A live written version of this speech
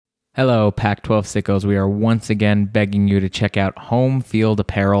Hello, Pac-12 sickos. We are once again begging you to check out Home Field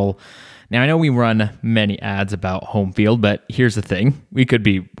Apparel. Now, I know we run many ads about home field, but here's the thing. We could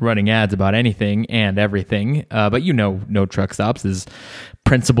be running ads about anything and everything, but you know No Truck Stops is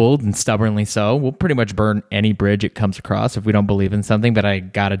principled and stubbornly so. We'll pretty much burn any bridge it comes across if we don't believe in something, but I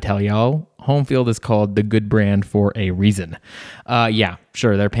gotta tell y'all, Home Field is called the good brand for a reason. Yeah,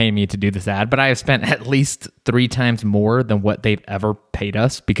 sure, they're paying me to do this ad, but I have spent at least 3 times more than what they've ever paid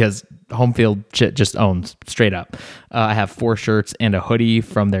us because Home Field shit just owns straight up. I have 4 shirts and a hoodie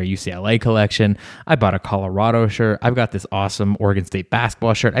from their UCLA collection. I bought a Colorado shirt. I've got this awesome Oregon State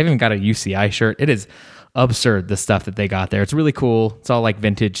basketball shirt. I've even got a UCI shirt. It is absurd, the stuff that they got there. It's really cool. It's all like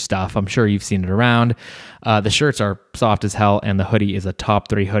vintage stuff. I'm sure you've seen it around. The shirts are soft as hell, and the hoodie is a top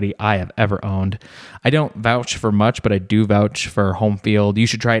 3 hoodie I have ever owned. I don't vouch for much, but I do vouch for Home Field. You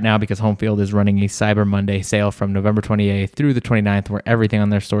should try it now because Home Field is running a Cyber Monday sale from November 28th through the 29th where everything on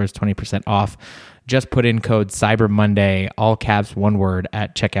their store is 20% off. Just put in code Cyber Monday, all caps, one word,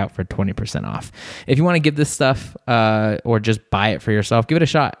 at checkout for 20% off. If you want to give this stuff or just buy it for yourself, give it a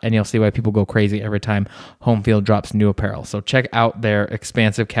shot, and you'll see why people go crazy every time Home Field drops new apparel. So check out their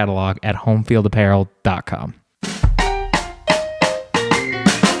expansive catalog at homefieldapparel.com.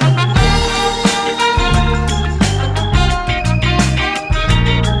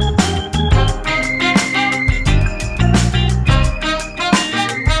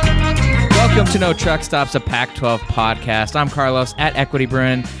 Welcome to No Truck Stops, a Pac-12 podcast. I'm Carlos at Equity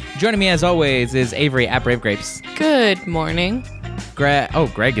Bruin. Joining me as always is Avery at Brave Grapes. Good morning.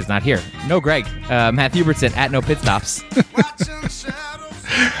 Greg is not here. No Greg. Matt Hubertson at No Pit Stops.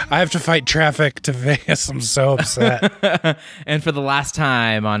 I have to fight traffic to Vegas. I'm so upset. And for the last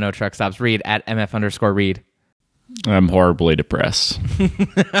time on No Truck Stops, Reed at MF_Reed. I'm horribly depressed.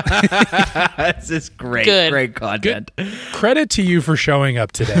 This is great content. Good. Credit to you for showing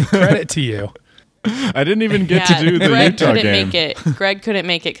up today. Credit to you. I didn't even get to do the Greg Utah couldn't game. make it. Greg couldn't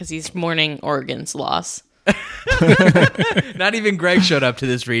make it because he's mourning Oregon's loss. Not even Greg showed up to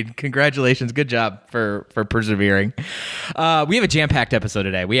this, Reed. Congratulations. Good job for persevering. We have a jam-packed episode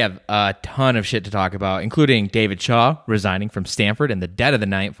today. We have a ton of shit to talk about, including David Shaw resigning from Stanford in the dead of the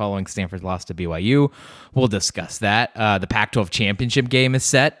night following Stanford's loss to BYU. We'll discuss that. The Pac-12 championship game is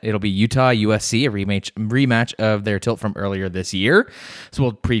set. It'll be Utah-USC, a rematch of their tilt from earlier this year. So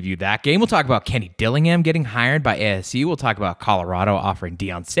we'll preview that game. We'll talk about Kenny Dillingham getting hired by ASU. We'll talk about Colorado offering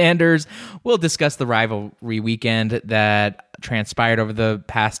Deion Sanders. We'll discuss the rivalry weekend that transpired over the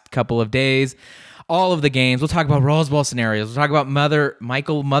past couple of days. All of the games. We'll talk about Rose Bowl scenarios. We'll talk about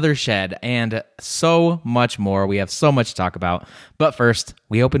Michael Mothershed and so much more. We have so much to talk about. But first,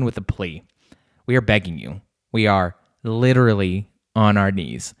 we open with a plea. We are begging you. We are literally on our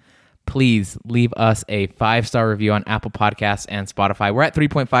knees. Please leave us a 5-star review on Apple Podcasts and Spotify. We're at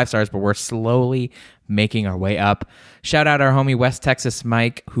 3.5 stars, but we're slowly making our way up. Shout out our homie West Texas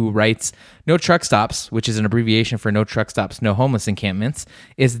Mike, who writes, No Truck Stops, which is an abbreviation for No Truck Stops, No Homeless Encampments,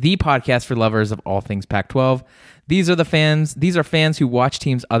 is the podcast for lovers of all things Pac-12. These are fans who watch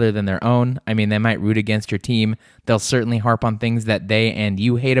teams other than their own. I mean, they might root against your team. They'll certainly harp on things that they and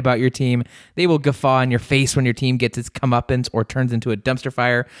you hate about your team. They will guffaw in your face when your team gets its comeuppance or turns into a dumpster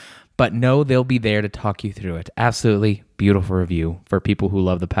fire. But no, they'll be there to talk you through it. Absolutely beautiful review for people who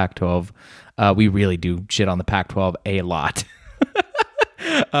love the Pac-12. We really do shit on the Pac-12 a lot.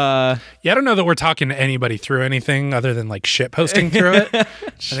 Yeah, I don't know that we're talking to anybody through anything other than like shit posting through it.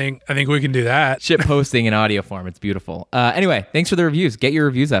 I think we can do that. Shit posting in audio form. It's beautiful. Anyway, thanks for the reviews. Get your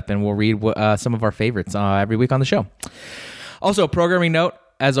reviews up and we'll read some of our favorites every week on the show. Also, programming note,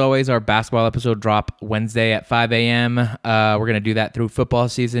 as always, our basketball episode drop Wednesday at 5 a.m. We're going to do that through football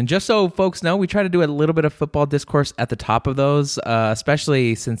season. Just so folks know, we try to do a little bit of football discourse at the top of those,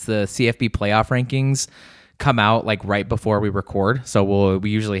 especially since the CFB playoff rankings come out like right before we record. So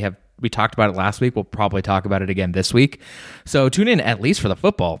we talked about it last week. We'll probably talk about it again this week. So tune in at least for the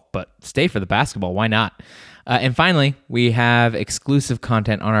football, but stay for the basketball. Why not? And finally, we have exclusive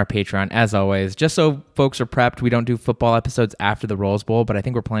content on our Patreon, as always. Just so folks are prepped, we don't do football episodes after the Rose Bowl, but I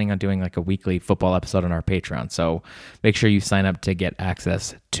think we're planning on doing like a weekly football episode on our Patreon. So make sure you sign up to get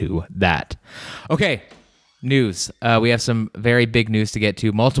access to that. Okay, news. We have some very big news to get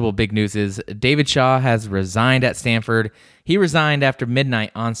to. Multiple big news is David Shaw has resigned at Stanford. He resigned after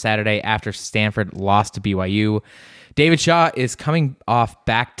midnight on Saturday after Stanford lost to BYU. David Shaw is coming off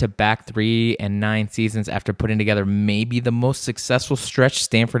back-to-back 3 and 9 seasons after putting together maybe the most successful stretch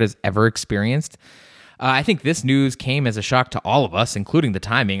Stanford has ever experienced. I think this news came as a shock to all of us, including the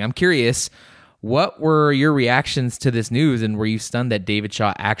timing. I'm curious, what were your reactions to this news, and were you stunned that David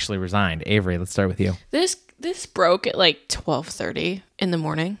Shaw actually resigned? Avery, let's start with you. This broke at like 12:30 in the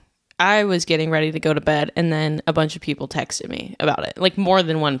morning. I was getting ready to go to bed, and then a bunch of people texted me about it. Like, more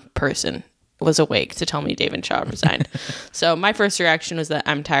than one person was awake to tell me David Shaw resigned. So my first reaction was that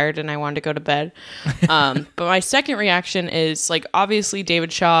I'm tired and I wanted to go to bed. But my second reaction is, like, obviously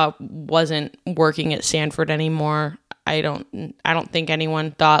David Shaw wasn't working at Stanford anymore. I don't think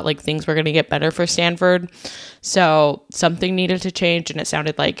anyone thought like things were going to get better for Stanford. So something needed to change, and it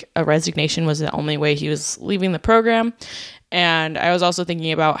sounded like a resignation was the only way he was leaving the program. And I was also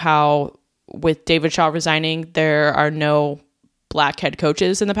thinking about how with David Shaw resigning, there are no black head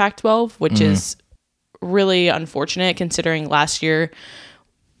coaches in the Pac-12, which is really unfortunate considering last year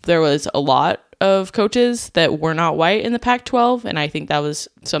there was a lot of coaches that were not white in the Pac-12. And I think that was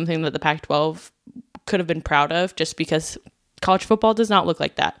something that the Pac-12 could have been proud of, just because college football does not look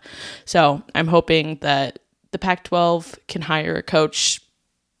like that. So I'm hoping that the Pac-12 can hire a coach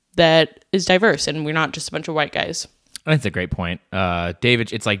that is diverse and we're not just a bunch of white guys. That's a great point.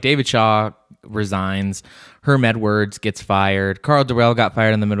 It's like David Shaw resigns, Herm Edwards gets fired, Carl Durrell got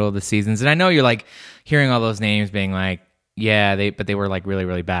fired in the middle of the seasons, and I know you're like hearing all those names being like, yeah, they were like really,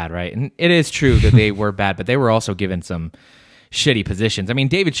 really bad, right? And it is true that they were bad, but they were also given some shitty positions. I mean,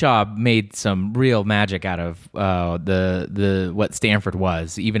 David Shaw made some real magic out of the what Stanford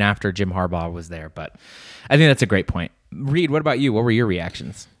was, even after Jim Harbaugh was there. But I think that's a great point. Reed, what about you? What were your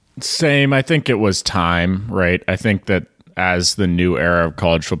reactions? Same. I think it was time, right? I think that as the new era of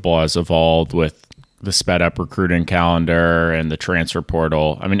college football has evolved with the sped up recruiting calendar and the transfer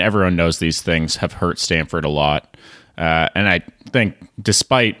portal, I mean, everyone knows these things have hurt Stanford a lot. And I think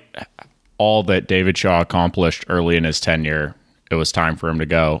despite all that David Shaw accomplished early in his tenure, it was time for him to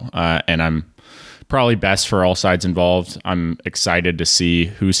go. And I'm probably best for all sides involved. I'm excited to see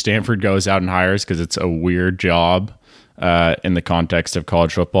who Stanford goes out and hires, because it's a weird job in the context of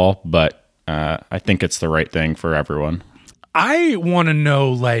college football, but I think it's the right thing for everyone. I want to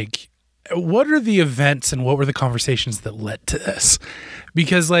know, like, what are the events and what were the conversations that led to this?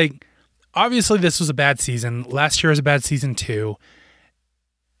 Because, like, obviously this was a bad season. Last year was a bad season too.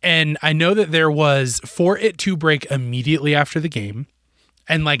 And I know that there was, for it to break immediately after the game,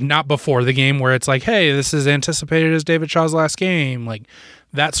 and like not before the game where it's like, hey, this is anticipated as David Shaw's last game, like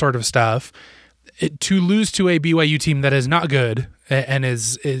that sort of stuff. To lose to a BYU team that is not good, and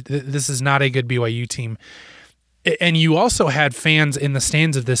this is not a good BYU team. And you also had fans in the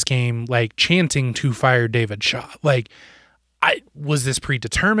stands of this game like chanting to fire David Shaw. Like, was this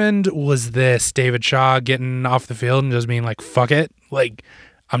predetermined? Was this David Shaw getting off the field and just being like, fuck it, like,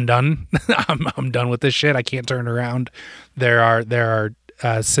 I'm done. I'm done with this shit. I can't turn around. There are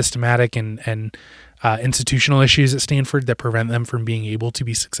systematic and institutional issues at Stanford that prevent them from being able to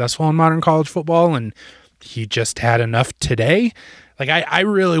be successful in modern college football, and he just had enough today. Like, I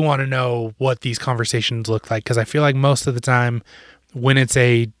really want to know what these conversations look like, because I feel like most of the time when it's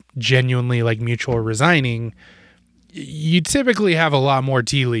a genuinely like mutual resigning, you typically have a lot more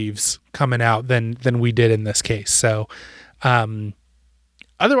tea leaves coming out than we did in this case. So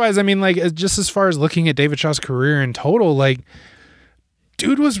otherwise, I mean, like, just as far as looking at David Shaw's career in total, like,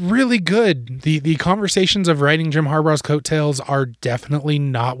 dude was really good. The conversations of writing Jim Harbaugh's coattails are definitely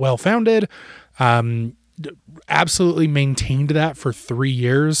not well-founded. Absolutely maintained that for 3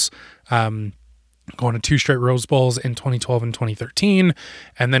 years, going to 2 straight Rose Bowls in 2012 and 2013,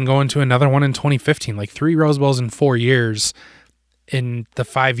 and then going to another one in 2015, like 3 Rose Bowls in 4 years in the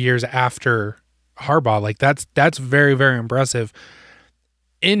 5 years after Harbaugh. Like, that's very, very impressive.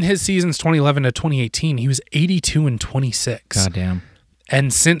 In his seasons 2011 to 2018, he was 82 and 26. Goddamn.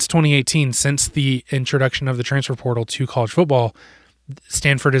 And since 2018, since the introduction of the transfer portal to college football,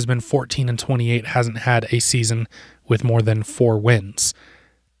 Stanford has been 14 and 28, hasn't had a season with more than 4 wins.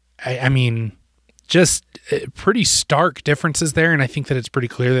 I mean, just pretty stark differences there. And I think that it's pretty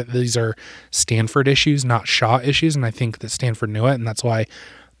clear that these are Stanford issues, not Shaw issues. And I think that Stanford knew it, and that's why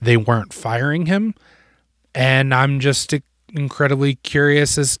they weren't firing him. And I'm just incredibly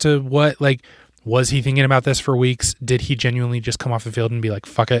curious as to what, like, was he thinking about this for weeks? Did he genuinely just come off the field and be like,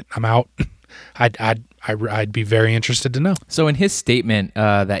 fuck it, I'm out? I'd be very interested to know. So in his statement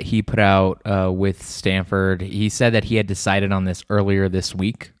that he put out with Stanford, he said that he had decided on this earlier this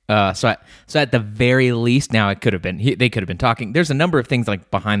week. So at the very least, now it could have been, they could have been talking. There's a number of things like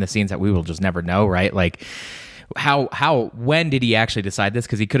behind the scenes that we will just never know, right? Like when did he actually decide this?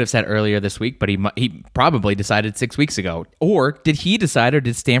 Because he could have said earlier this week, but he probably decided 6 weeks ago. Or did he decide, or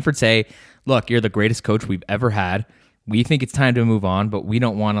did Stanford say, look, you're the greatest coach we've ever had. We think it's time to move on, but we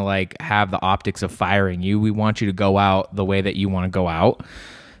don't want to like have the optics of firing you. We want you to go out the way that you want to go out.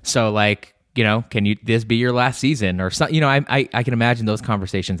 So like can you this be your last season or something? I can imagine those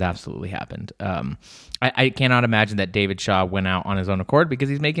conversations absolutely happened. I cannot imagine that David Shaw went out on his own accord because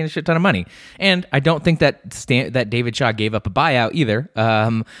he's making a shit ton of money. And I don't think that David Shaw gave up a buyout either.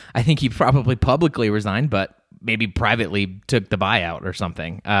 I think he probably publicly resigned, but maybe privately took the buyout or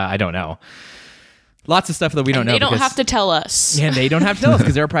something. I don't know. Lots of stuff that we don't know. They don't have to tell us. Yeah, they don't have to tell us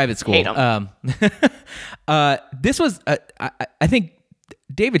because they're a private school. Hate 'em. This was, I think,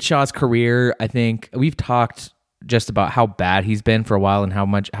 David Shaw's career. I think we've talked just about how bad he's been for a while and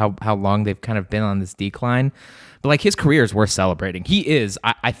how long they've kind of been on this decline. But like his career is worth celebrating. He is,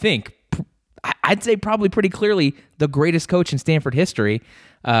 I think, I'd say probably pretty clearly the greatest coach in Stanford history.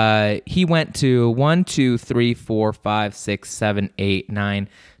 He went to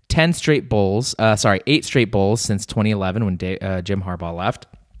 10 straight bowls. 8 straight bowls since 2011 when Jim Harbaugh left.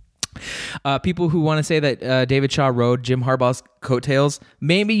 People who want to say that David Shaw rode Jim Harbaugh's coattails,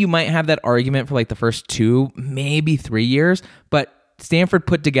 maybe you might have that argument for like the first 2, maybe 3 years, but Stanford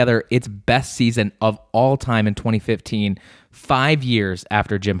put together its best season of all time in 2015, 5 years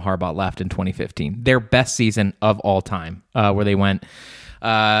after Jim Harbaugh left in 2015. Their best season of all time, where they went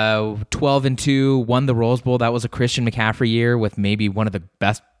 12-2, won the Rose Bowl. That was a Christian McCaffrey year with maybe one of the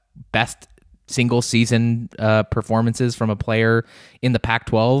best single season performances from a player in the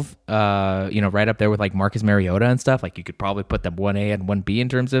Pac-12, right up there with like Marcus Mariota and stuff. Like you could probably put them 1A and 1B in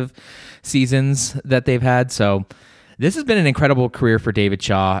terms of seasons that they've had. So this has been an incredible career for David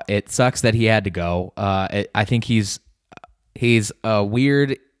Shaw. It sucks that he had to go. I think he's a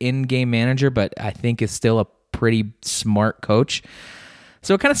weird in-game manager, but I think is still a pretty smart coach.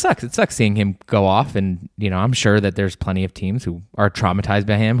 So it kind of sucks. It sucks seeing him go off, and I'm sure that there's plenty of teams who are traumatized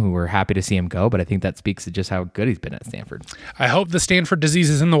by him, who are happy to see him go. But I think that speaks to just how good he's been at Stanford. I hope the Stanford disease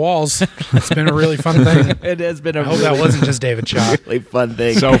is in the walls. It's been a really fun thing. It has been. I hope that wasn't just David Shaw. Really fun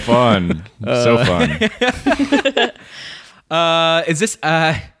thing. So fun. So fun. Is this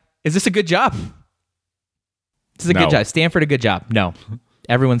a good job? This is a good job. Stanford, a good job. No,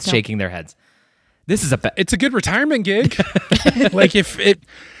 everyone's shaking their heads. This is it's a good retirement gig.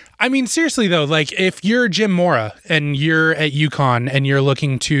 Seriously though, like if you're Jim Mora and you're at UConn and you're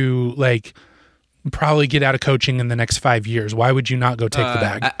looking to like probably get out of coaching in the next 5 years, why would you not go take the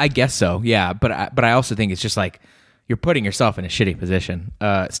bag? I guess so. Yeah. But I also think it's just like, you're putting yourself in a shitty position.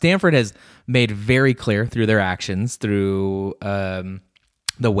 Stanford has made very clear through their actions, through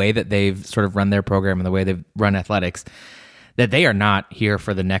the way that they've sort of run their program and the way they've run athletics, that they are not here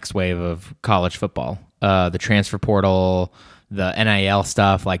for the next wave of college football. The transfer portal, the NIL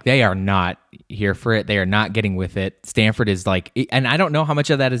stuff, like they are not here for it. They are not getting with it. Stanford is like, and I don't know how much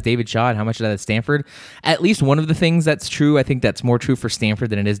of that is David Shaw and how much of that is Stanford. At least one of the things that's true, I think that's more true for Stanford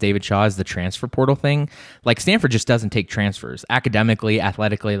than it is David Shaw, is the transfer portal thing. Like Stanford just doesn't take transfers academically,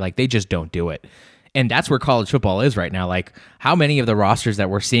 athletically, like they just don't do it. And that's where college football is right now. Like how many of the rosters that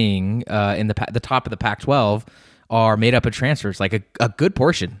we're seeing in the top of the Pac-12 are made up of transfers, like a good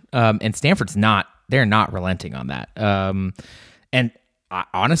portion. And Stanford's they're not relenting on that. And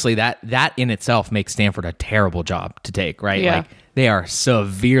honestly, that in itself makes Stanford a terrible job to take, right? Yeah. Like they are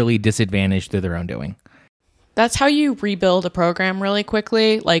severely disadvantaged through their own doing. That's how you rebuild a program really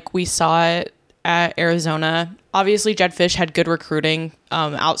quickly. Like we saw it at Arizona. Obviously, Jedd Fisch had good recruiting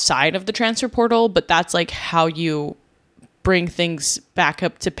outside of the transfer portal, but that's like how you bring things back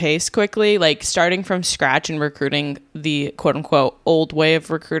up to pace quickly. Like starting from scratch and recruiting the quote unquote old way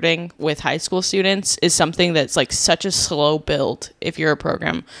of recruiting with high school students is something that's like such a slow build if you're a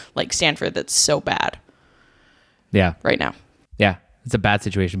program like Stanford that's so bad. Yeah. Right now. Yeah. It's a bad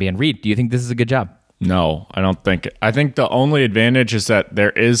situation to be in. Reed, do you think this is a good job? No, I don't think. I think the only advantage is that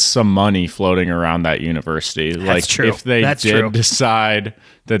there is some money floating around that university. That's true. If they That's did true. decide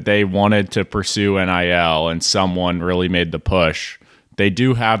that they wanted to pursue NIL and someone really made the push, they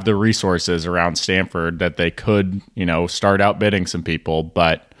do have the resources around Stanford that they could, start outbidding some people.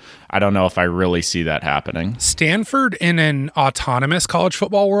 But I don't know if I really see that happening. Stanford in an autonomous college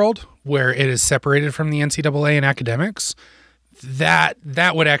football world where it is separated from the NCAA and academics, that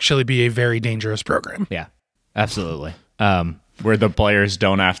would actually be a very dangerous program. Yeah, absolutely. Where the players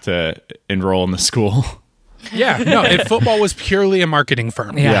don't have to enroll in the school. Yeah, no, if football was purely a marketing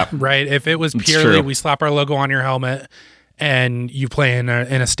firm, Yeah. right? If it was It's purely, true. we slap our logo on your helmet and you play in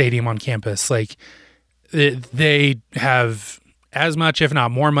a stadium on campus, like they have as much, if not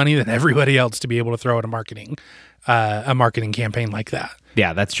more money than everybody else to be able to throw at a marketing campaign like that.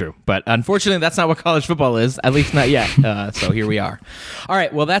 Yeah, that's true. But unfortunately, that's not what college football is, at least not yet. So here we are. All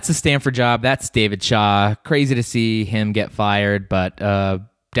right, well, that's the Stanford job. That's David Shaw. Crazy to see him get fired, but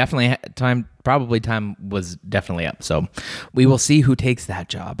definitely time was definitely up. So we will see who takes that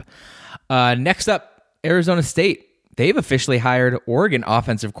job. Next up, Arizona State. They've officially hired Oregon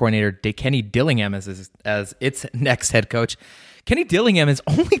offensive coordinator Kenny Dillingham as its next head coach. Kenny Dillingham is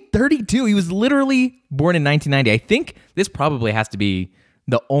only 32. He was literally born in 1990. I think this probably has to be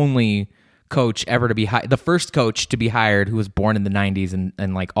the only coach ever to be the first coach to be hired who was born in the 90s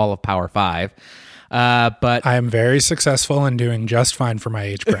and like all of Power 5. But I am very successful and doing just fine for my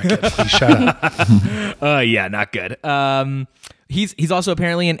age bracket. Please shut up. yeah, not good. He's also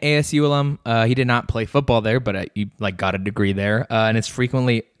apparently an ASU alum. He did not play football there, but he got a degree there, and it's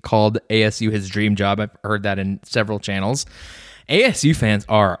frequently called ASU his dream job. I've heard that in several channels. ASU fans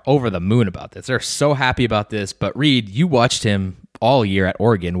are over the moon about this. They're so happy about this. But Reed, you watched him all year at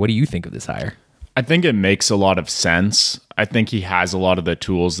Oregon. What do you think of this hire? I think it makes a lot of sense. I think he has a lot of the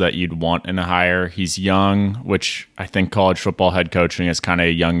tools that you'd want in a hire. He's young, which I think college football head coaching is kind of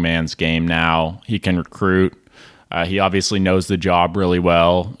a young man's game now. He can recruit. He obviously knows the job really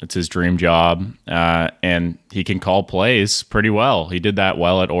well. It's his dream job. And he can call plays pretty well. He did that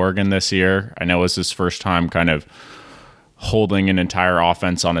well at Oregon this year. I know it was his first time kind of holding an entire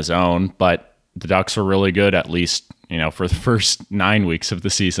offense on his own, but the Ducks were really good, at least, for the first 9 weeks of the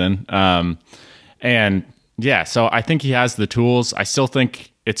season. And yeah, so I think he has the tools. I still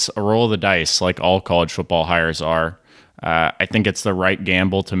think it's a roll of the dice, like all college football hires are. I think it's the right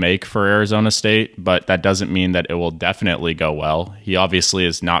gamble to make for Arizona State, but that doesn't mean that it will definitely go well. He obviously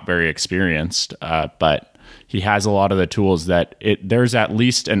is not very experienced, but he has a lot of the tools that there's at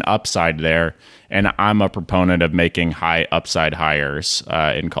least an upside there. And I'm a proponent of making high upside hires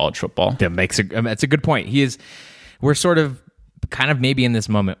in college football. That's a good point. We're sort of kind of maybe in this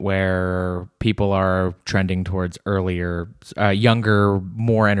moment where people are trending towards earlier, younger,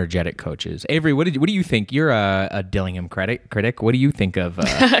 more energetic coaches. Avery, what do you think? You're a Dillingham critic. What do you think of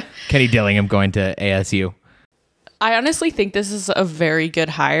Kenny Dillingham going to ASU? I honestly think this is a very good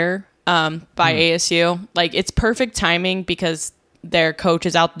hire by ASU. Like, it's perfect timing because their coach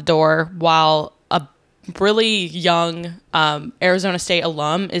is out the door while a really young Arizona State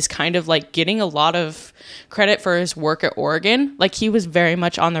alum is kind of like getting a lot of credit for his work at Oregon. Like, he was very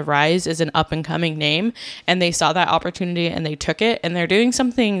much on the rise as an up and coming name, and they saw that opportunity and they took it, and they're doing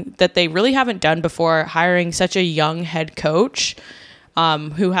something that they really haven't done before, hiring such a young head coach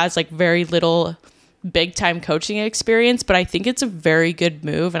who has like very little big time coaching experience. But I think it's a very good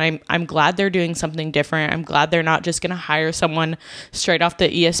move, and I'm glad they're doing something different. I'm glad they're not just going to hire someone straight off the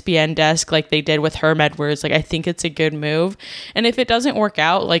ESPN desk like they did with Herm Edwards. Like, I think it's a good move, and if it doesn't work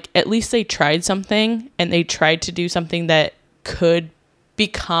out, like, at least they tried something, and they tried to do something that could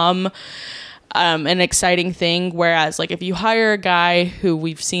become an exciting thing. Whereas, like, if you hire a guy who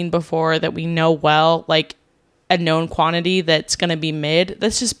we've seen before that we know well, like a known quantity that's going to be mid,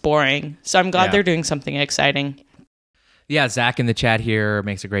 that's just boring. So I'm glad they're doing something exciting. Yeah, Zach in the chat here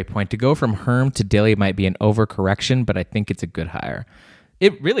makes a great point. To go from Herm to Dilly might be an overcorrection, but I think it's a good hire.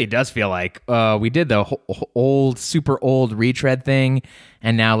 It really does feel like we did the super old retread thing,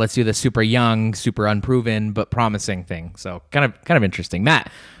 and now let's do the super young, super unproven but promising thing. So kind of interesting. Matt,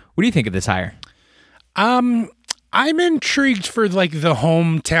 what do you think of this hire? I'm intrigued for like the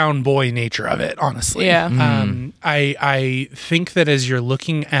hometown boy nature of it, honestly. Yeah. I think that as you're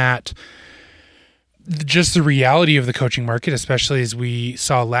looking at just the reality of the coaching market, especially as we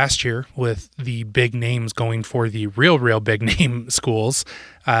saw last year with the big names going for the real big name schools,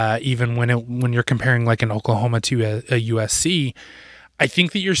 even when you're comparing like an Oklahoma to a USC, I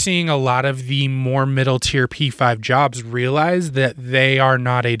think that you're seeing a lot of the more middle tier P5 jobs realize that they are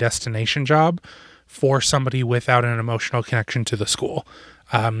not a destination job for somebody without an emotional connection to the school.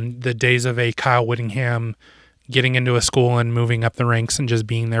 The days of a Kyle Whittingham getting into a school and moving up the ranks and just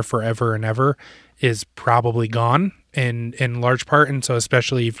being there forever and ever is probably gone in large part. And so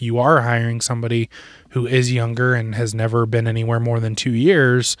especially if you are hiring somebody who is younger and has never been anywhere more than 2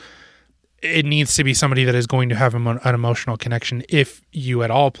 years, it needs to be somebody that is going to have an emotional connection if you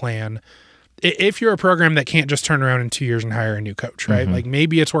at all plan. If you're a program that can't just turn around in 2 years and hire a new coach, right? Like,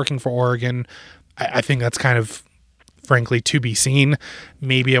 maybe it's working for Oregon. I think that's kind of, frankly, to be seen.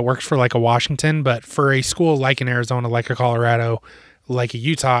 Maybe it works for like a Washington, but for a school like an Arizona, like a Colorado, like a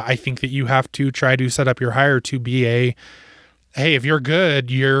Utah, I think that you have to try to set up your hire to be hey, if you're good,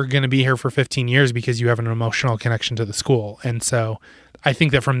 you're going to be here for 15 years because you have an emotional connection to the school. And so I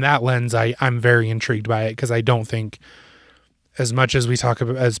think that from that lens, I'm very intrigued by it, because I don't think, as much as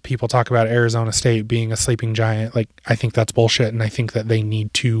as people talk about Arizona State being a sleeping giant, like, I think that's bullshit. And I think that they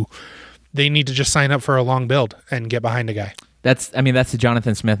need to just sign up for a long build and get behind a guy. That's the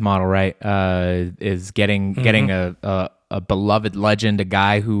Jonathan Smith model, right? Is getting a beloved legend, a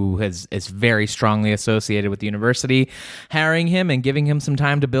guy who is very strongly associated with the university, hiring him and giving him some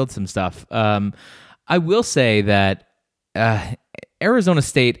time to build some stuff. I will say that Arizona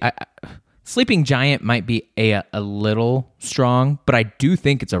State, Sleeping Giant might be a little strong, but I do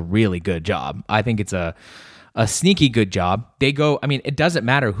think it's a really good job. I think it's a sneaky good job. They go, I mean, it doesn't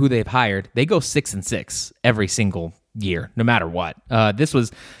matter who they've hired. They go 6-6 every single year, no matter what. This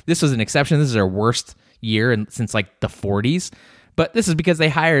was an exception. This is their worst year since like the 40s. But this is because they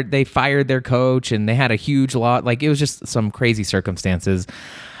fired their coach and they had a huge lot. Like, it was just some crazy circumstances.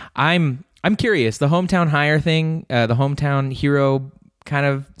 I'm curious. The hometown hire thing, the hometown hero kind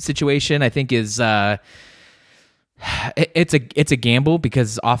of situation, I think is it's a gamble,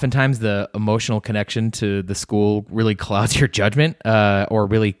 because oftentimes the emotional connection to the school really clouds your judgment, or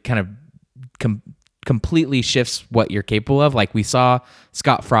really kind of completely shifts what you're capable of. Like, we saw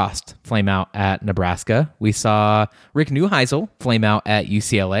Scott Frost flame out at Nebraska. We saw Rick Neuheisel flame out at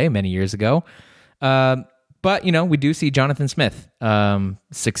UCLA many years ago. But, we do see Jonathan Smith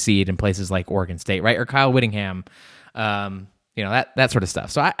succeed in places like Oregon State, right? Or Kyle Whittingham, that sort of stuff.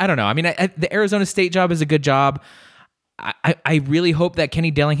 So I don't know. I mean, the Arizona State job is a good job. I really hope that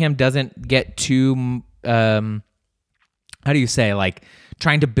Kenny Dillingham doesn't get too, how do you say, like,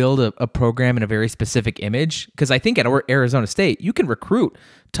 trying to build a program in a very specific image. Because I think at Arizona State, you can recruit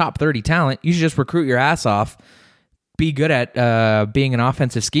top 30 talent. You should just recruit your ass off, be good at being an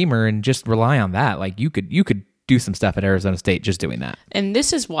offensive schemer, and just rely on that. Like, you could do some stuff at Arizona State just doing that. And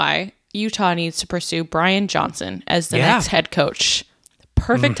this is why Utah needs to pursue Brian Johnson as the next head coach.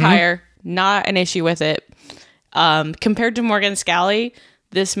 Perfect hire, not an issue with it. Compared to Morgan Scalley,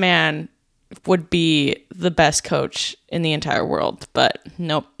 this man would be the best coach in the entire world. But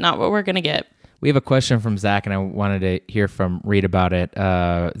nope, not what we're going to get. We have a question from Zach, and I wanted to hear from Reed about it.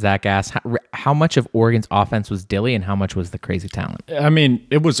 Zach asked, how much of Oregon's offense was Dilly and how much was the crazy talent? I mean,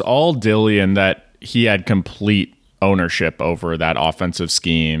 it was all Dilly in that he had complete ownership over that offensive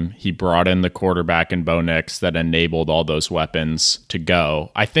scheme. He brought in the quarterback in Bo Nix that enabled all those weapons to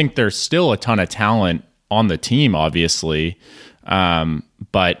go. I think there's still a ton of talent on the team, obviously,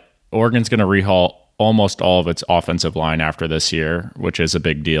 but Oregon's going to rehaul almost all of its offensive line after this year, which is a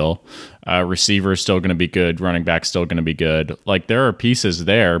big deal. Receiver is still going to be good. Running back still going to be good. Like, there are pieces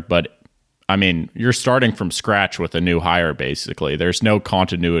there, but I mean, you're starting from scratch with a new hire, basically. There's no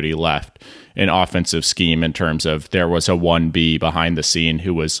continuity left in offensive scheme in terms of there was a 1B behind the scene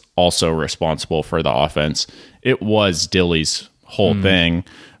who was also responsible for the offense. It was Dilly's whole thing.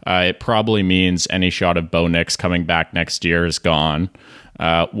 It probably means any shot of Bo Nix coming back next year is gone.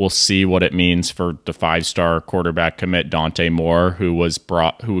 We'll see what it means for the 5-star quarterback commit Dante Moore,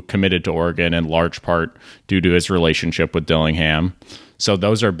 who committed to Oregon in large part due to his relationship with Dillingham. So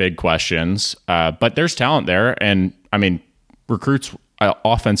those are big questions. But there's talent there, and I mean, recruits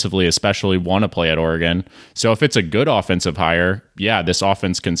offensively especially want to play at Oregon. So if it's a good offensive hire, yeah, this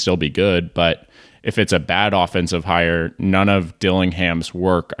offense can still be good. But if it's a bad offensive hire, none of Dillingham's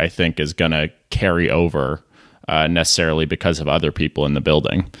work, I think, is going to carry over necessarily because of other people in the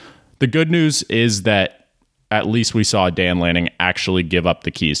building. The good news is that at least we saw Dan Lanning actually give up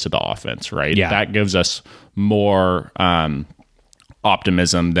the keys to the offense, right? Yeah. That gives us more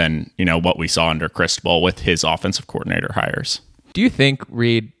optimism than what we saw under Cristobal with his offensive coordinator hires. Do you think,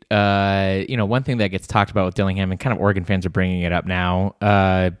 Reed, one thing that gets talked about with Dillingham, and kind of Oregon fans are bringing it up now,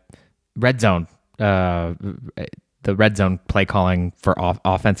 red zone, the red zone play calling for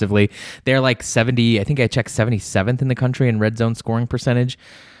offensively, they're like 70, I think I checked 77th in the country in red zone scoring percentage.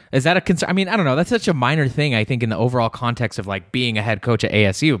 Is that a concern? I mean, I don't know. That's such a minor thing, I think, in the overall context of like being a head coach at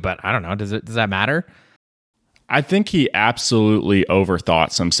ASU, but I don't know. Does that matter? I think he absolutely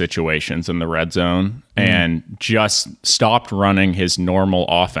overthought some situations in the red zone and just stopped running his normal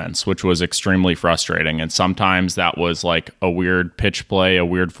offense, which was extremely frustrating. And sometimes that was like a weird pitch play, a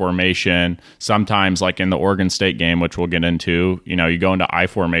weird formation. Sometimes, like in the Oregon State game, which we'll get into, you go into I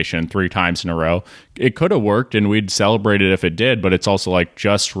formation 3 times in a row. It could have worked and we'd celebrate it if it did, but it's also like,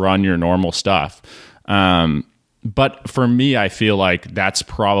 just run your normal stuff. But for me, I feel like that's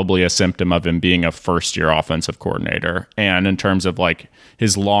probably a symptom of him being a first-year offensive coordinator. And in terms of like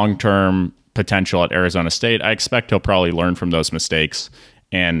his long-term potential at Arizona State, I expect he'll probably learn from those mistakes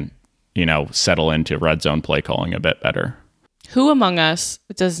and, settle into red zone play calling a bit better. Who among us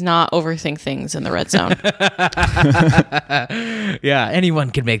does not overthink things in the red zone? Yeah, anyone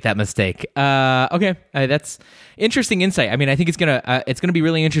can make that mistake. Okay, that's interesting insight. I mean, I think it's gonna be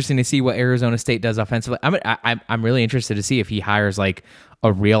really interesting to see what Arizona State does offensively. I'm really interested to see if he hires like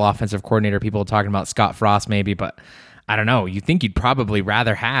a real offensive coordinator. People are talking about Scott Frost maybe, but I don't know. You think you'd probably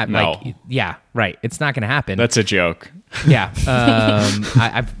rather have No. like, yeah, right. It's not going to happen. That's a joke. Yeah.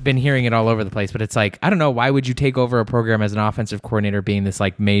 I've been hearing it all over the place, but it's like, I don't know. Why would you take over a program as an offensive coordinator being this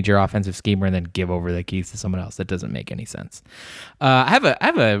like major offensive schemer and then give over the keys to someone else? That doesn't make any sense. I have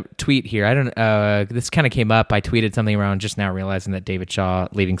a tweet here. I don't, this kind of came up. I tweeted something around just now realizing that David Shaw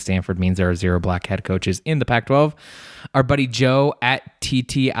leaving Stanford means there are 0 black head coaches in the Pac-12. Our buddy Joe at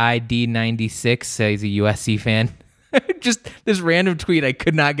TTID96, he's a USC fan. Just this random tweet. I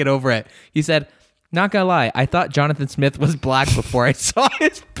could not get over it. He said, not gonna lie, I thought Jonathan Smith was black before I saw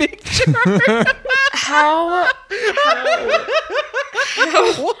his picture. How?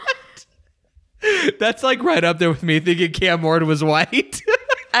 What? That's like right up there with me thinking Cam Ward was white.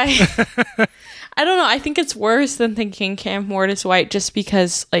 I don't know. I think it's worse than thinking Cam Ward is white just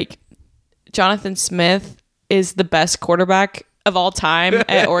because like Jonathan Smith is the best quarterback of all time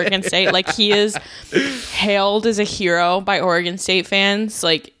at Oregon State. Like he is hailed as a hero by Oregon State fans.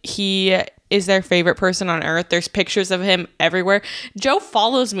 Like he is their favorite person on earth. There's pictures of him everywhere. Joe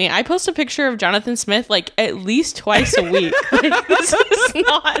follows me. I post a picture of Jonathan Smith like at least twice a week. Like, this is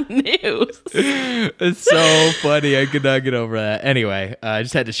not news. It's so funny. I could not get over that. Anyway, I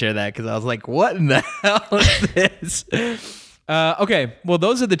just had to share that because I was like, what in the hell is this? Okay, well,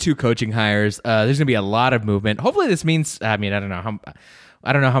 those are the 2 coaching hires. There's going to be a lot of movement. Hopefully this means, I mean, I don't know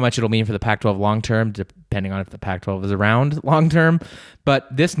how much it'll mean for the Pac-12 long-term, depending on if the Pac-12 is around long-term.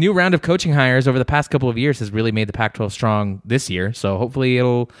 But this new round of coaching hires over the past couple of years has really made the Pac-12 strong this year. So hopefully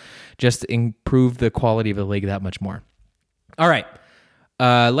it'll just improve the quality of the league that much more. All right.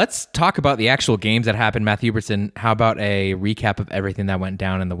 Let's talk about the actual games that happened. Matt Hubertson, how about a recap of everything that went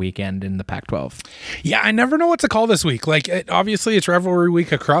down in the weekend in the Pac-12? Yeah, I never know what to call this week. Like, obviously, it's rivalry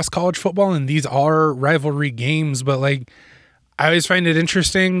week across college football, and these are rivalry games. But like, I always find it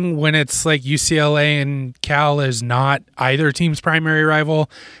interesting when it's like UCLA and Cal is not either team's primary rival.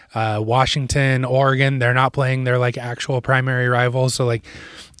 Washington, Oregon, they're not playing their like actual primary rivals. So like,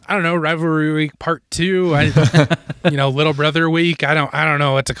 I don't know, rivalry week part 2, little brother week. I don't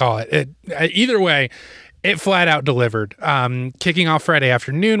know what to call it. Either way, it flat out delivered. Kicking off Friday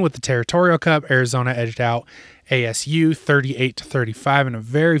afternoon with the Territorial Cup, Arizona edged out ASU 38-35 in a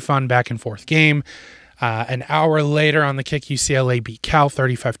very fun back and forth game. An hour later on the kick, UCLA beat Cal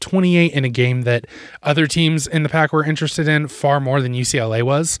 35-28 in a game that other teams in the Pac were interested in far more than UCLA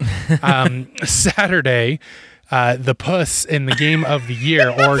was. Saturday, the puss in the game of the year,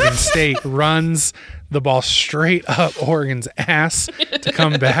 Oregon State runs the ball straight up Oregon's ass to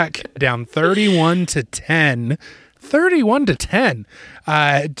come back down 31-10. 31-10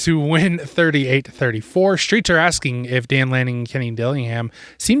 to win 38-34. Streets are asking if Dan Lanning and Kenny Dillingham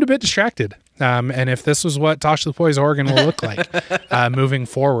seemed a bit distracted, and if this was what Tosh the Poise Oregon will look like moving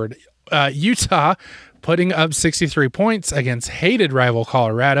forward. Utah putting up 63 points against hated rival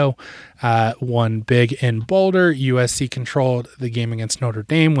Colorado. Won big in Boulder. USC controlled the game against Notre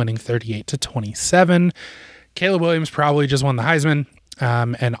Dame, winning 38-27. Caleb Williams probably just won the Heisman,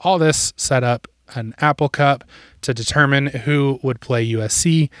 and all this set up an Apple Cup to determine who would play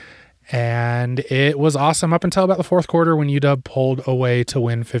USC. And it was awesome up until about the fourth quarter when UW pulled away to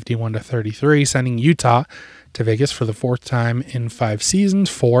win 51-33, sending Utah to Vegas for the 4th time in 5 seasons,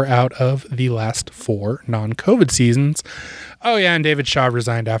 4 out of the last 4 non-COVID seasons. Oh yeah, and David Shaw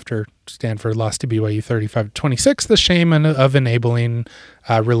resigned after Stanford lost to BYU 35-26. The shame of enabling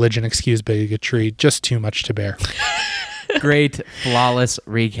religion excuse bigotry, just too much to bear. Great, flawless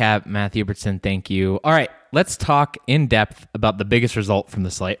recap, Matt Hubertson. Thank you. All right, let's talk in depth about the biggest result from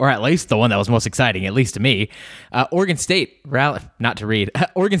the slate, or at least the one that was most exciting, at least to me. Oregon State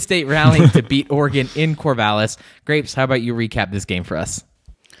Oregon State rallying to beat Oregon in Corvallis. Grapes, how about you recap this game for us?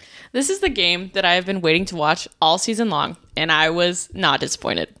 This is the game that I have been waiting to watch all season long, and I was not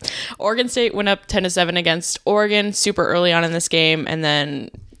disappointed. Oregon State went up 10-7 against Oregon super early on in this game, and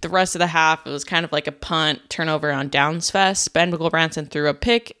then the rest of the half, it was kind of like a punt turnover on downs fest. Ben Gulbranson threw a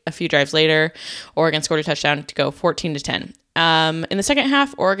pick. A few drives later, Oregon scored a touchdown to go 14-10. In the second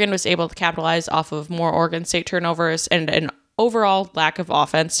half, Oregon was able to capitalize off of more Oregon State turnovers and an overall lack of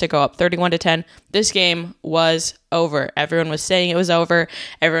offense to go up 31-10. This game was over. Everyone was saying it was over.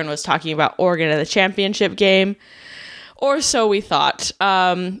 Everyone was talking about Oregon in the championship game, or so we thought.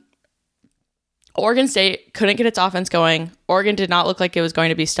 Oregon State couldn't get its offense going. Oregon did not look like it was going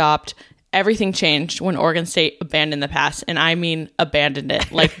to be stopped. Everything changed when Oregon State abandoned the pass, and I mean abandoned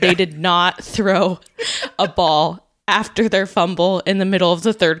it. Like, they did not throw a ball after their fumble in the middle of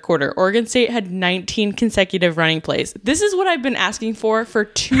the third quarter. Oregon State had 19 consecutive running plays. This is what I've been asking for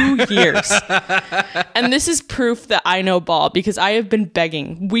 2 years. And this is proof that I know ball, because I have been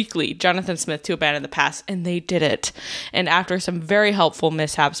begging weekly Jonathan Smith to abandon the pass, and they did it. And after some very helpful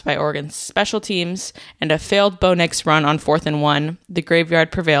mishaps by Oregon's special teams and a failed Bo Nix run on 4th and 1, the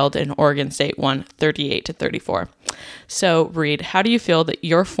graveyard prevailed and Oregon State won 38-34. So, Reed, how do you feel that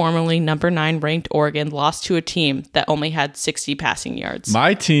your formerly number 9 ranked Oregon lost to a team that only had 60 passing yards?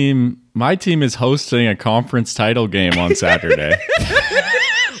 My team is hosting a conference title game on Saturday.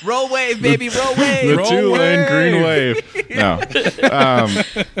 Roll wave, baby, roll wave. The Tulane Green Wave. No.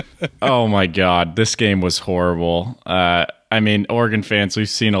 Oh my God, this game was horrible. I mean, Oregon fans, we've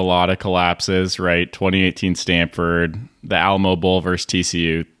seen a lot of collapses, right? 2018 Stanford, the Alamo Bowl versus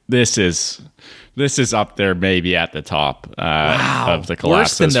TCU. This is up there, maybe at the top of the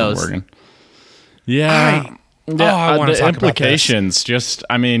collapses Worse than those. from Oregon. Yeah. I want to the talk implications. Just,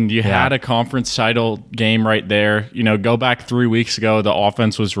 I mean, you had a conference title game right there. You know, go back 3 weeks ago, the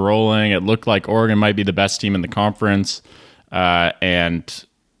offense was rolling. It looked like Oregon might be the best team in the conference, and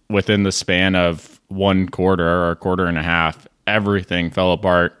within the span of one quarter or a quarter and a half, everything fell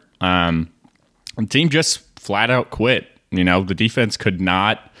apart. The team just flat out quit. You know, the defense could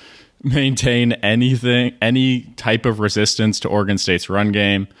not maintain any type of resistance to Oregon State's run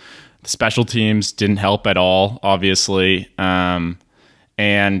game. The special teams didn't help at all, obviously.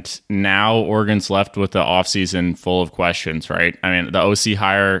 And now Oregon's left with the offseason full of questions, right? I mean, the OC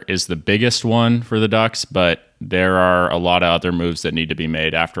hire is the biggest one for the Ducks, but there are a lot of other moves that need to be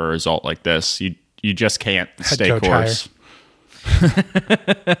made after a result like this. You just can't stay course.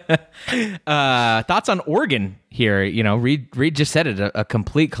 Thoughts on Oregon here? You know, Reed just said it, a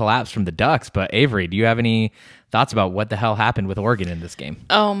complete collapse from the Ducks. But Avery, do you have any thoughts about what the hell happened with Oregon in this game?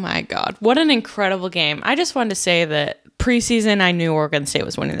 Oh my God, what an incredible game! I just wanted to say that preseason, I knew Oregon State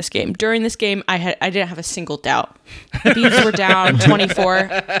was winning this game. During this game, I didn't have a single doubt. The Beavs were down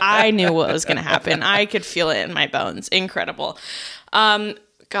 24. I knew what was going to happen. I could feel it in my bones. Incredible.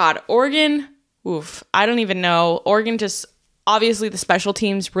 God, Oregon. Oof. I don't even know. Oregon just. Obviously, the special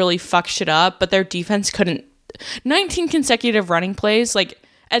teams really fucked shit up, but their defense couldn't. 19 consecutive running plays. Like,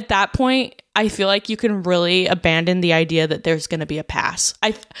 at that point, I feel like you can really abandon the idea that there's going to be a pass.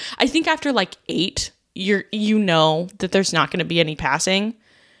 I think after like 8, you know that there's not going to be any passing.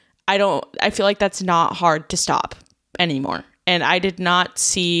 I feel like that's not hard to stop anymore. And I did not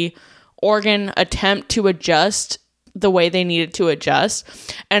see Oregon attempt to adjust the way they needed to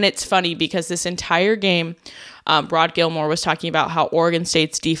adjust. And it's funny because this entire game, Rod Gilmore was talking about how Oregon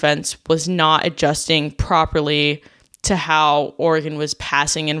State's defense was not adjusting properly to how Oregon was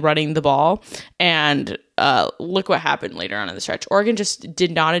passing and running the ball. And look what happened later on in the stretch. Oregon just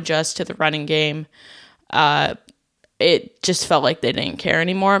did not adjust to the running game. It just felt like they didn't care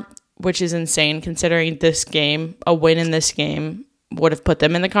anymore, which is insane considering this game, a win in this game would have put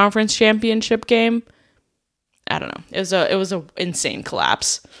them in the conference championship game. I don't know. It was a insane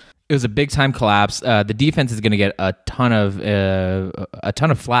collapse. It was a big time collapse. The defense is going to get a ton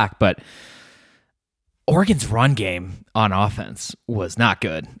of flack, but Oregon's run game on offense was not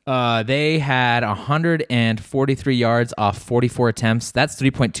good. They had 143 yards off 44 attempts. That's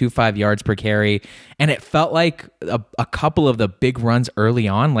 3.25 yards per carry. And it felt like a couple of the big runs early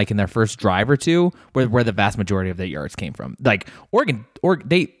on, like in their first drive or two, where the vast majority of their yards came from. Like Oregon,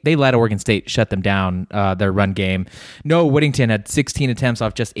 they let Oregon State shut them down, their run game. Noah Whittington had 16 attempts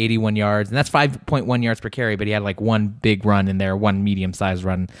off just 81 yards, and that's 5.1 yards per carry, but he had like one big run in there, one medium-sized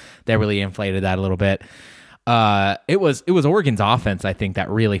run that really inflated that a little bit. It was Oregon's offense, I think, that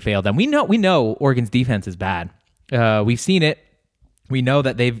really failed them. We know Oregon's defense is bad. We've seen it. We know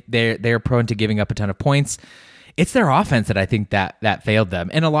that they're prone to giving up a ton of points. It's their offense that I think that failed them.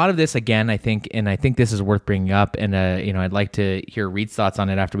 And a lot of this, again, I think this is worth bringing up. And I'd like to hear Reed's thoughts on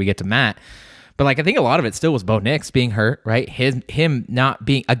it after we get to Matt. But like I think a lot of it still was Bo Nix being hurt, right? Him not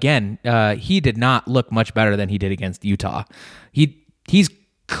being, again, he did not look much better than he did against Utah. He's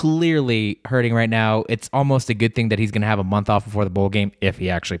clearly hurting right now. It's almost a good thing that he's going to have a month off before the bowl game if he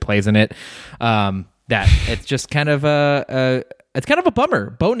actually plays in it. That it's just kind of it's kind of a bummer.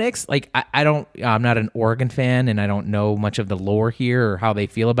 Bo Nix, like I'm not an Oregon fan and I don't know much of the lore here or how they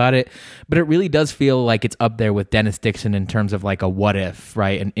feel about it, but it really does feel like it's up there with Dennis Dixon in terms of like a what if,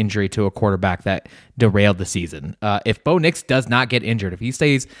 right? An injury to a quarterback that derailed the season. If Bo Nix does not get injured, if he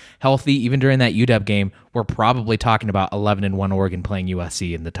stays healthy, even during that UW game, we're probably talking about 11-1 Oregon playing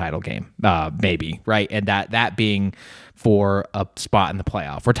USC in the title game, maybe, right? And that being for a spot in the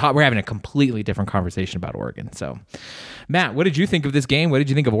playoff. We're having a completely different conversation about Oregon. So, Matt, what did you think of this game? What did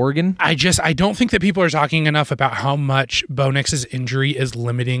you think of Oregon? I don't think that people are talking enough about how much Bo Nix's injury is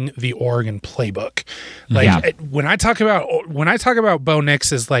limiting the Oregon playbook. Like when I talk about Bo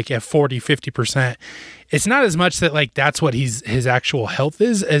Nix as like at 40-50%, it's not as much that like that's what his actual health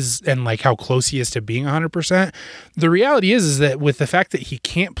is and like how close he is to being 100%. The reality is that with the fact that he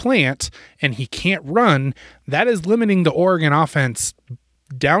can't plant and he can't run, that is limiting the Oregon offense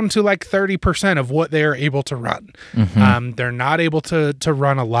down to like 30% of what they are able to run. They're not able to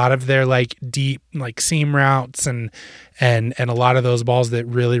run a lot of their like deep like seam routes and a lot of those balls that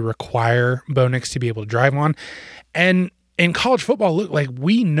really require Bo Nix to be able to drive on. And in college football, look, like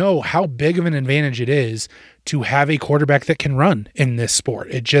we know how big of an advantage it is to have a quarterback that can run in this sport.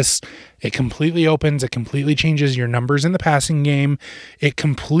 It completely opens, it completely changes your numbers in the passing game. It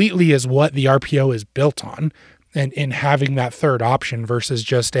completely is what the RPO is built on, and in having that third option versus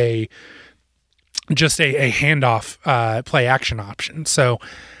just a handoff play action option. So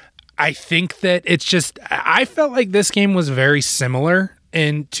I think that I felt like this game was very similar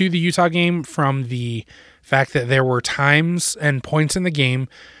to the Utah game from the fact that there were times and points in the game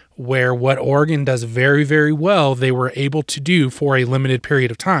where what Oregon does very, very well, they were able to do for a limited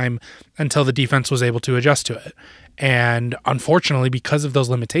period of time until the defense was able to adjust to it. And unfortunately, because of those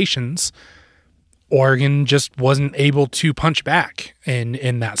limitations, Oregon just wasn't able to punch back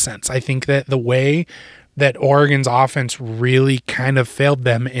in that sense. I think that the way that Oregon's offense really kind of failed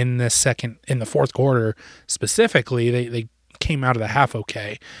them in the fourth quarter specifically, they came out of the half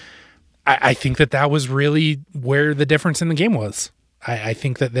okay. I think that was really where the difference in the game was. I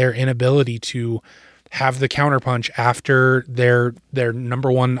think that their inability to have the counterpunch after their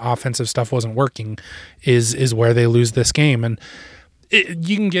number one offensive stuff wasn't working is where they lose this game. And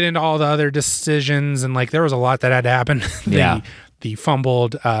you can get into all the other decisions, and like there was a lot that had to happen. The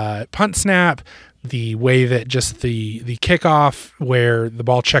fumbled punt snap, the way that just the kickoff where the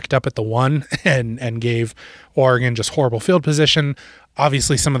ball checked up at the 1 and gave Oregon just horrible field position.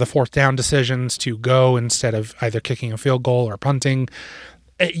 Obviously, some of the fourth down decisions to go instead of either kicking a field goal or punting.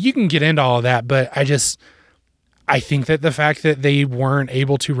 You can get into all of that, but I think that the fact that they weren't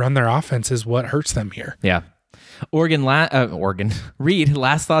able to run their offense is what hurts them here. Yeah. Oregon. Reed,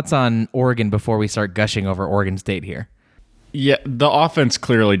 last thoughts on Oregon before we start gushing over Oregon State here. Yeah, the offense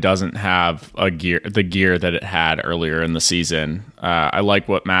clearly doesn't have the gear that it had earlier in the season. I like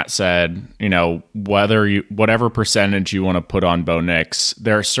what Matt said. You know, whatever percentage you want to put on Bo Nix,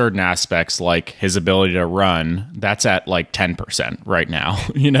 there are certain aspects like his ability to run that's at like 10% right now.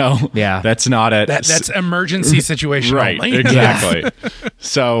 You know, that's not at that's emergency situation, right? Only. Exactly.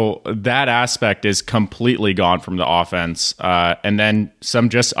 So that aspect is completely gone from the offense, and then some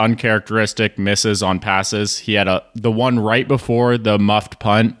just uncharacteristic misses on passes. He had the one right before the muffed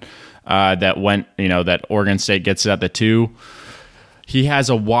punt that went, that Oregon State gets it at the 2. He has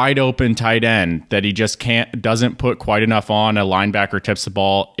a wide open tight end that he just doesn't put quite enough on. A linebacker tips the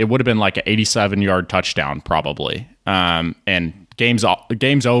ball. It would have been like an 87-yard touchdown probably. And game's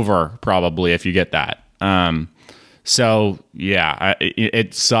over probably if you get that. So yeah,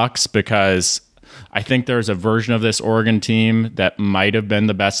 it sucks because I think there's a version of this Oregon team that might have been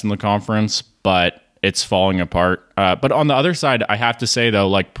the best in the conference, but it's falling apart. But on the other side, I have to say, though,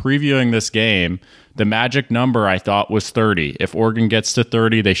 like previewing this game, the magic number I thought was 30. If Oregon gets to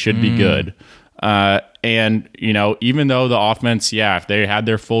 30, they should be good. And, even though the offense, if they had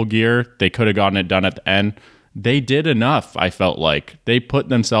their full gear, they could have gotten it done at the end. They did enough, I felt like. They put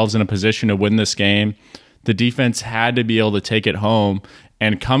themselves in a position to win this game. The defense had to be able to take it home.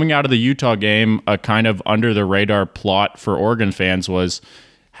 And coming out of the Utah game, a kind of under-the-radar plot for Oregon fans was,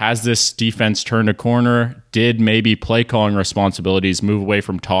 has this defense turned a corner? Did maybe play calling responsibilities move away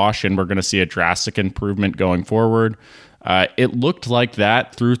from Tosh, and we're going to see a drastic improvement going forward? It looked like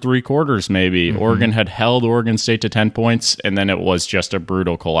that through 3 quarters, maybe. Mm-hmm. Oregon had held Oregon State to 10 points, and then it was just a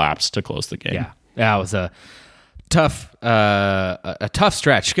brutal collapse to close the game. Yeah, it was a tough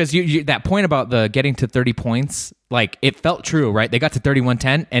stretch because you that point about the getting to 30 points, like it felt true, right? They got to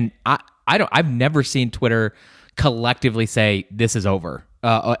 31-10, and I've never seen Twitter collectively say this is over.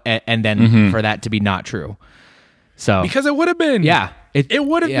 And then for that to be not true. So because it would have been. Yeah. It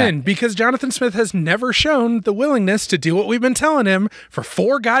would have been because Jonathan Smith has never shown the willingness to do what we've been telling him for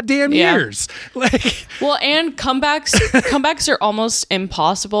 4 goddamn years. And comebacks are almost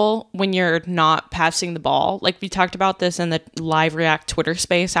impossible when you're not passing the ball. Like we talked about this in the Live React Twitter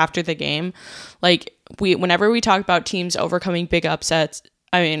space after the game. Like whenever we talk about teams overcoming big upsets,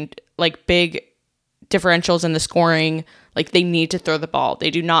 I mean, like big differentials in the scoring. Like, they need to throw the ball. They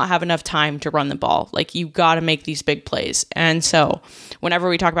do not have enough time to run the ball. Like, you got to make these big plays. And so whenever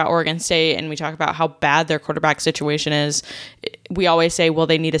we talk about Oregon State and we talk about how bad their quarterback situation is, we always say, well,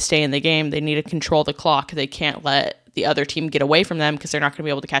 they need to stay in the game. They need to control the clock. They can't let the other team get away from them because they're not going to be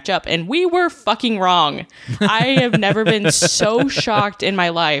able to catch up. And we were fucking wrong. I have never been so shocked in my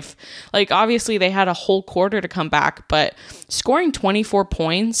life. Like, obviously they had a whole quarter to come back, but scoring 24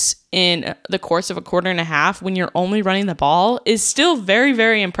 points in the course of a quarter and a half when you're only running the ball is still very,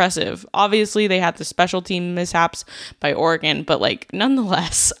 very impressive. Obviously they had the special team mishaps by Oregon, but like,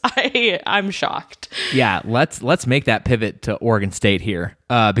 nonetheless, I'm shocked. Yeah, let's make that pivot to Oregon State here,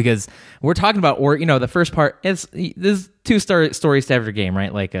 because we're talking about the first part is there's two stories to every game,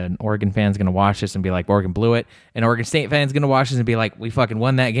 right? Like, an Oregon fan's gonna watch this and be like, Oregon blew it. An Oregon State fan's gonna watch this and be like, we fucking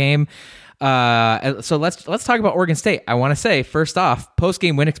won that game. So let's talk about Oregon State. I want to say, first off,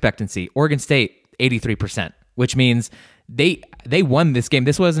 post-game win expectancy, Oregon State 83%, which means they won this game.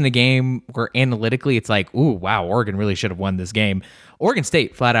 This wasn't a game where analytically it's like, ooh, wow, Oregon really should have won this game. Oregon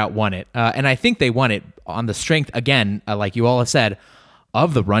State flat out won it. And I think they won it on the strength, again, like you all have said,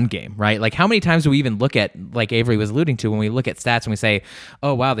 of the run game, right? Like, how many times do we even look at, like Avery was alluding to, when we look at stats and we say,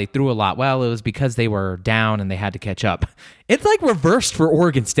 oh, wow, they threw a lot. Well, it was because they were down and they had to catch up. It's like reversed for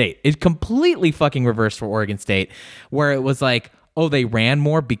Oregon State. It's completely fucking reversed for Oregon State, where it was like, oh, they ran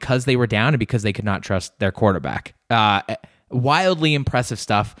more because they were down and because they could not trust their quarterback. Wildly impressive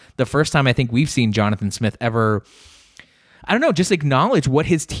stuff. The first time I think we've seen Jonathan Smith ever, I don't know, just acknowledge what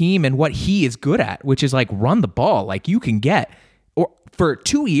his team and what he is good at, which is like run the ball. Like, you can get, or for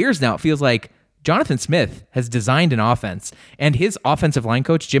 2 years now, it feels like Jonathan Smith has designed an offense, and his offensive line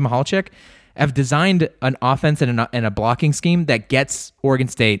coach, Jim Halchik, have designed an offense and a blocking scheme that gets Oregon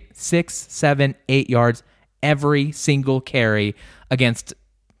State 6, 7, 8 yards every single carry against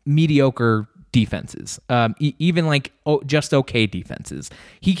mediocre defenses, even like just okay defenses.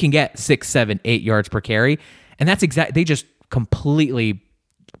 He can get 6, 7, 8 yards per carry, and that's they just completely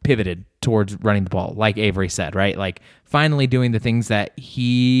pivoted towards running the ball, like Avery said, right? Like, finally doing the things that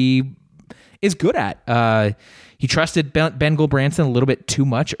he is good at. He trusted Ben Gulbranson a little bit too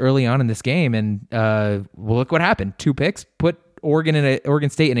much early on in this game, and well, look what happened. 2 picks put Oregon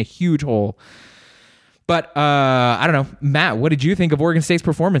State in a huge hole. But I don't know, Matt, what did you think of Oregon State's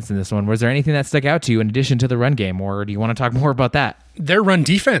performance in this one? Was there anything that stuck out to you in addition to the run game, or do you want to talk more about that? Their run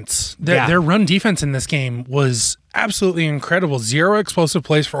defense. Their run defense in this game was absolutely incredible. 0 explosive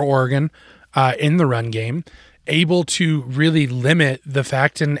plays for Oregon in the run game, able to really limit the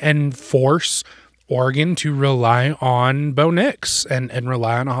fact and force Oregon to rely on Bo Nix and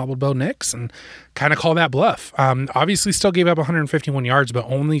rely on a hobbled Bo Nix and kind of call that bluff. Obviously still gave up 151 yards, but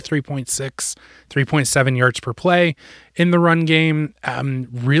only 3.7 yards per play in the run game.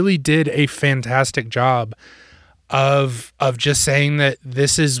 Really did a fantastic job of just saying that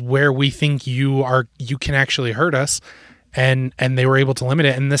this is where we think you can actually hurt us. And they were able to limit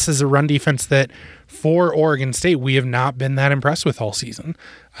it. And this is a run defense that, for Oregon State, we have not been that impressed with all season.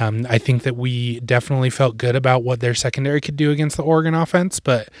 I think that we definitely felt good about what their secondary could do against the Oregon offense,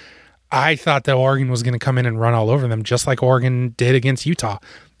 but I thought that Oregon was going to come in and run all over them, just like Oregon did against Utah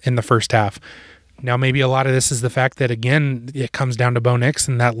in the first half. Now, maybe a lot of this is the fact that, again, it comes down to Bo Nix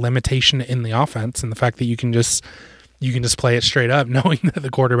and that limitation in the offense, and the fact that you can just play it straight up, knowing that the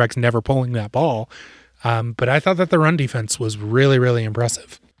quarterback's never pulling that ball. But I thought that the run defense was really, really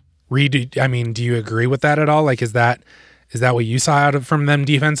impressive. Reed, I mean, do you agree with that at all? Like, is that what you saw from them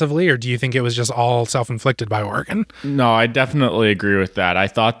defensively, or do you think it was just all self-inflicted by Oregon? No, I definitely agree with that. I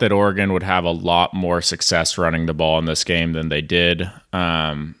thought that Oregon would have a lot more success running the ball in this game than they did.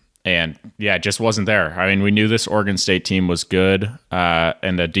 And yeah, it just wasn't there. I mean, we knew this Oregon State team was good,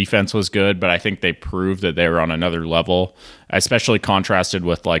 and the defense was good, but I think they proved that they were on another level, especially contrasted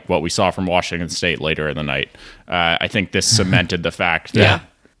with like what we saw from Washington State later in the night. I think this cemented the fact that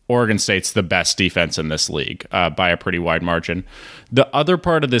Oregon State's the best defense in this league by a pretty wide margin. The other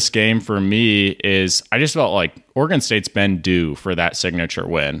part of this game for me is I just felt like Oregon State's been due for that signature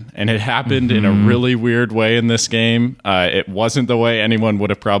win, and it happened in a really weird way in this game. It wasn't the way anyone would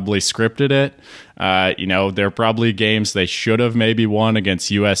have probably scripted it. There are probably games they should have maybe won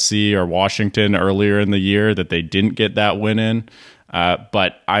against USC or Washington earlier in the year that they didn't get that win in.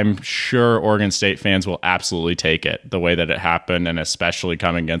 But I'm sure Oregon State fans will absolutely take it the way that it happened, and especially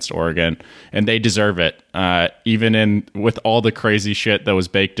coming against Oregon, and they deserve it. Even with all the crazy shit that was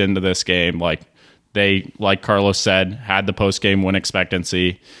baked into this game, like Carlos said, had the post-game win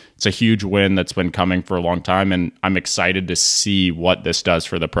expectancy. It's a huge win that's been coming for a long time, and I'm excited to see what this does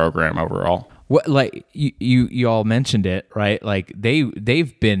for the program overall. What, like you all mentioned it, right? Like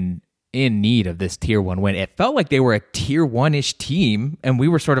they've been in need of this tier 1 win. It felt like they were a tier 1-ish team, and we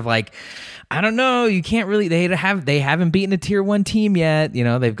were sort of like, I don't know, you can't really, they haven't beaten a tier 1 team yet. You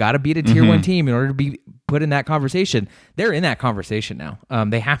know, they've got to beat a tier 1 team in order to be put in that conversation. They're in that conversation now.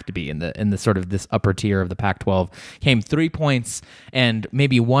 They have to be in the sort of this upper tier of the Pac-12. Came 3 points and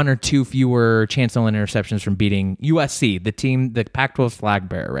maybe 1 or 2 fewer chance on interceptions from beating USC, the Pac-12 flag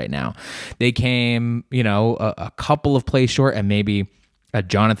bearer right now. They came, a couple of plays short, and maybe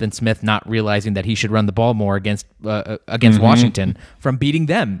Jonathan Smith not realizing that he should run the ball more against Washington from beating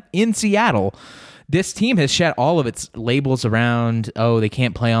them in Seattle. This team has shed all of its labels around, they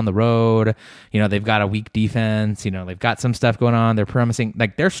can't play on the road. They've got a weak defense. They've got some stuff going on. They're promising,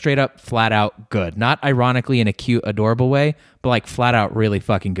 like, they're straight up flat out good. Not ironically in a cute, adorable way, but like flat out really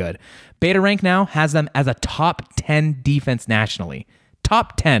fucking good. Beta Rank now has them as a top 10 defense nationally.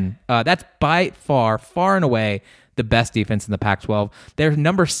 Top 10. That's by far and away the best defense in the Pac-12. They're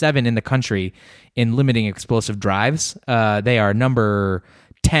number 7 in the country in limiting explosive drives. They are number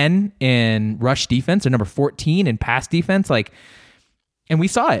 10 in rush defense, or number 14 in pass defense. And we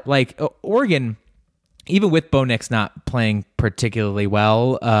saw it. Oregon, even with Bo Nix not playing particularly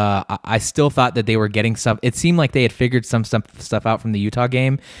well, I still thought that they were getting some. It seemed like they had figured some stuff out from the Utah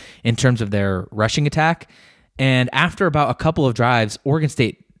game in terms of their rushing attack. And after about a couple of drives, Oregon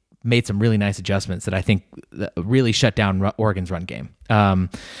State made some really nice adjustments that I think really shut down Oregon's run game.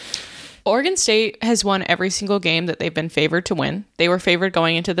 Oregon State has won every single game that they've been favored to win. They were favored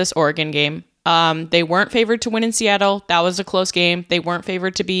going into this Oregon game. They weren't favored to win in Seattle. That was a close game. They weren't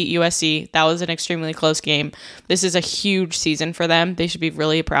favored to beat USC. That was an extremely close game. This is a huge season for them. They should be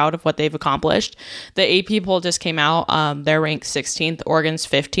really proud of what they've accomplished. The AP poll just came out. They're ranked 16th. Oregon's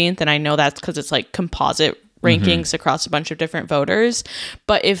 15th. And I know that's because it's like composite rankings across a bunch of different voters.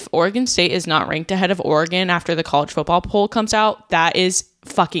 But if Oregon State is not ranked ahead of Oregon after the college football poll comes out, that is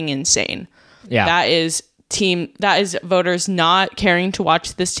fucking insane. Yeah. That is voters not caring to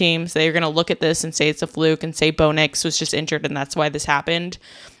watch this team. So they're going to look at this and say it's a fluke and say Bo Nix was just injured and that's why this happened.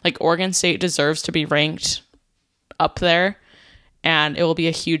 Like, Oregon State deserves to be ranked up there, and it will be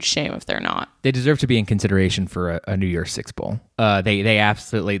a huge shame if they're not. They deserve to be in consideration for a New Year's Six Bowl. They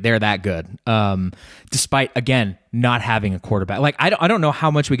absolutely, they're that good. Despite, again, not having a quarterback. Like, I don't know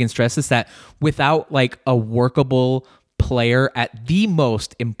how much we can stress this, that without like a workable player at the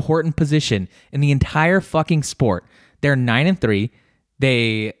most important position in the entire fucking sport, they're 9-3.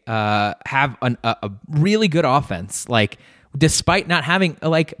 They have a really good offense. Like, despite not having,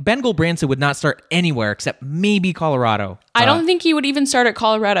 like, Ben Gulbranson would not start anywhere except maybe Colorado. I don't think he would even start at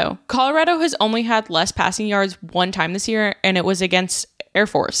Colorado. Colorado has only had less passing yards one time this year, and it was against Air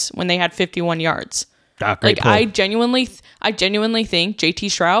Force when they had 51 yards. I genuinely think JT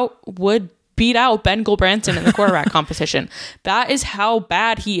Shrout would beat out Ben Gulbranson in the quarterback competition. That is how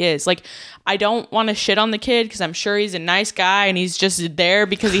bad he is. Like, I don't want to shit on the kid because I'm sure he's a nice guy and he's just there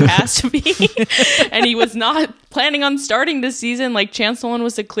because he has to be. And he was not planning on starting this season. Like, Chance Nolan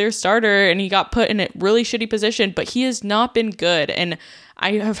was a clear starter and he got put in a really shitty position, but he has not been good. And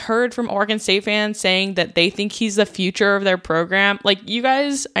I have heard from Oregon State fans saying that they think he's the future of their program. Like, you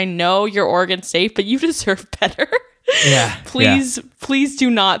guys, I know you're Oregon State, but you deserve better. Yeah. Please do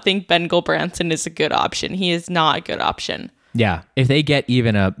not think Ben Gulbranson is a good option. He is not a good option. Yeah. If they get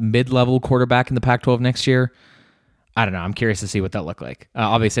even a mid-level quarterback in the Pac-12 next year, I don't know. I'm curious to see what that look like.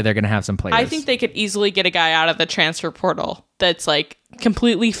 Obviously, they're going to have some players. I think they could easily get a guy out of the transfer portal that's like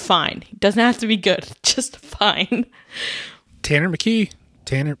completely fine. He doesn't have to be good, just fine. Tanner McKee.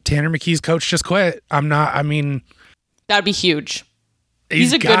 Tanner McKee's coach just quit. That'd be huge.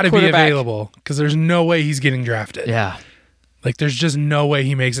 He's a good got to be quarterback. available because there's no way he's getting drafted. Yeah. Like, there's just no way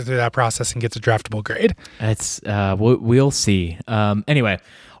he makes it through that process and gets a draftable grade. It's we'll see. Anyway,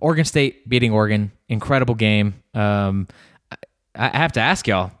 Oregon State beating Oregon, incredible game. I have to ask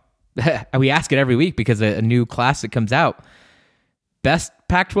y'all. We ask it every week because a new classic comes out. Best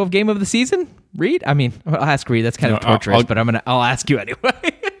Pac-12 game of the season, Reed? I mean, I'll ask Reed. That's kind of torturous, but I'll ask you anyway.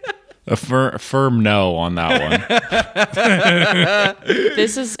 A firm no on that one.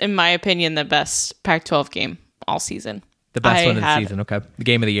 This is, in my opinion, the best Pac-12 game all season. The best one of the season. Okay, the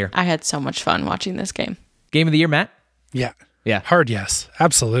game of the year. I had so much fun watching this game. Game of the year, Matt? Yeah. Yeah. Hard yes.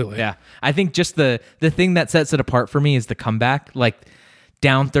 Absolutely. Yeah. I think just the thing that sets it apart for me is the comeback. Like,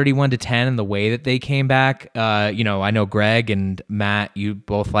 down 31-10 and the way that they came back. I know Greg and Matt, you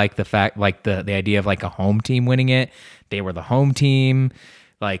both like the fact, like the idea of like a home team winning it. They were the home team.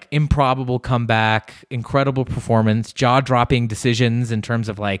 Like, improbable comeback, incredible performance, jaw-dropping decisions in terms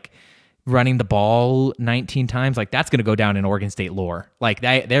of like running the ball 19 times. Like, that's going to go down in Oregon State lore. Like,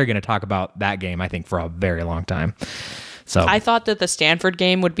 they're going to talk about that game, I think, for a very long time. So I thought that the Stanford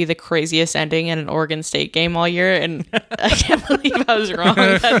game would be the craziest ending in an Oregon State game all year, and I can't believe I was wrong.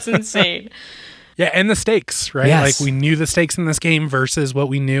 That's insane. Yeah, and the stakes, right? Yes. Like we knew the stakes in this game versus what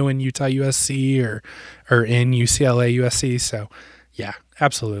we knew in Utah USC or in UCLA USC. So yeah,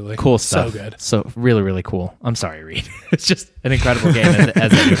 absolutely. cool stuff. So good. So really, really cool. I'm sorry, Reed. It's just an incredible game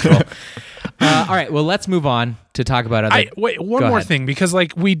as usual. All right, well, let's move on to talk about other. Wait, one Go more ahead. thing, because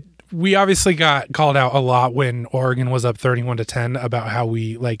like we obviously got called out a lot when Oregon was up 31-10 about how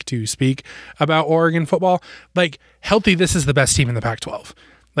we like to speak about Oregon football. Like healthy, this is the best team in the Pac-12.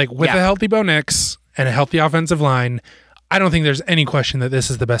 Like with Yeah. a healthy Bo Nix and a healthy offensive line, I don't think there's any question that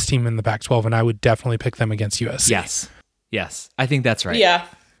this is the best team in the Pac-12, and I would definitely pick them against USC. Yes, I think that's right. Yeah.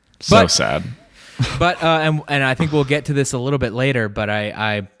 So But- sad. But and I think we'll get to this a little bit later. But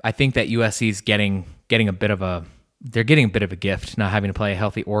I think that USC's getting a bit of a gift, not having to play a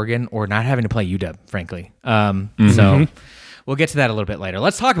healthy Oregon or not having to play UW, frankly. So we'll get to that a little bit later.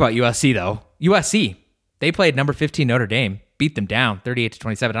 Let's talk about USC though. USC, they played number 15 Notre Dame, beat them down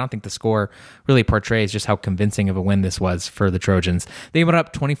 38-27. I don't think the score really portrays just how convincing of a win this was for the Trojans. They went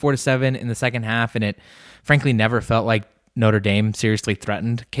up 24-7 in the second half, and it frankly never felt like Notre Dame seriously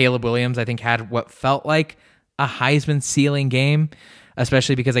threatened. Caleb Williams, I think, had what felt like a Heisman ceiling game,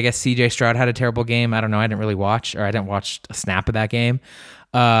 especially because I guess CJ Stroud had a terrible game. I don't know. I didn't watch a snap of that game.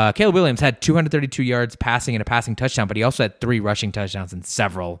 Caleb Williams had 232 yards passing and a passing touchdown, but he also had 3 rushing touchdowns and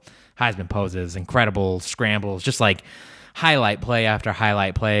several Heisman poses, incredible scrambles, just like highlight play after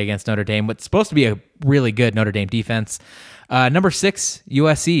highlight play against Notre Dame. What's supposed to be a really good Notre Dame defense. Number 6,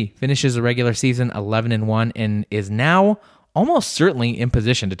 USC finishes the regular season 11-1 and is now almost certainly in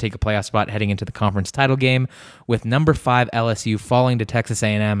position to take a playoff spot heading into the conference title game, with number 5 LSU falling to Texas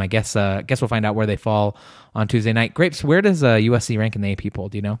A&M. I guess we'll find out where they fall on Tuesday night. Grapes, where does USC rank in the AP poll?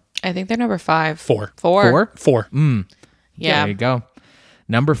 Do you know? I think they're number 5. 4. 4? Yeah. There you go.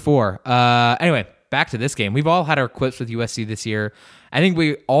 Number 4. Anyway, back to this game. We've all had our quips with USC this year. I think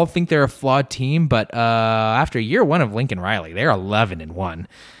we all think they're a flawed team, but after year 1 of Lincoln Riley, they're 11-1.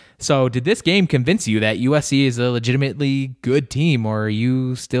 So did this game convince you that USC is a legitimately good team, or are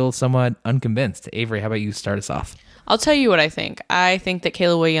you still somewhat unconvinced? Avery, how about you start us off? I'll tell you what I think. I think that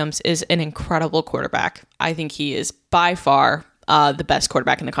Caleb Williams is an incredible quarterback. I think he is by far the best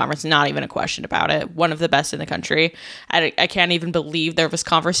quarterback in the conference, not even a question about it. One of the best in the country. I can't even believe there was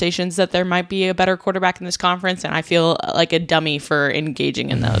conversations that there might be a better quarterback in this conference, and I feel like a dummy for engaging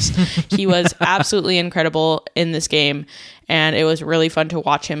in those. He was absolutely incredible in this game, and it was really fun to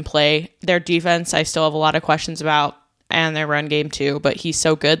watch him play. Their defense, I still have a lot of questions about, and their run game too, but he's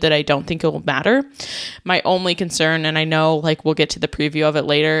so good that I don't think it will matter. My only concern, and I know like we'll get to the preview of it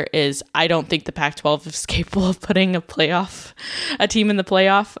later, is I don't think the Pac-12 is capable of putting a team in the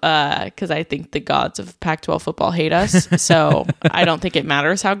playoff, because I think the gods of Pac-12 football hate us. So I don't think it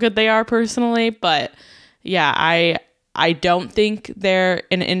matters how good they are personally, but yeah, I don't think they're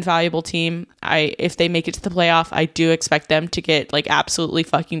an invaluable team. If they make it to the playoff, I do expect them to get like absolutely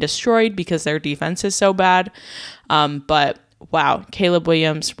fucking destroyed because their defense is so bad. But wow, Caleb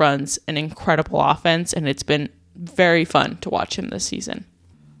Williams runs an incredible offense, and it's been very fun to watch him this season.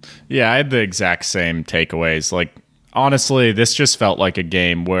 Yeah, I had the exact same takeaways. Like, honestly, this just felt like a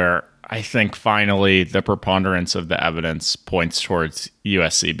game where I think finally the preponderance of the evidence points towards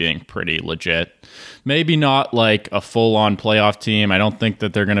USC being pretty legit. Maybe not like a full-on playoff team. I don't think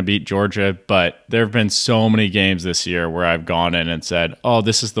that they're going to beat Georgia, but there have been so many games this year where I've gone in and said, oh,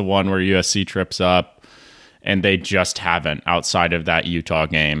 this is the one where USC trips up. And they just haven't, outside of that Utah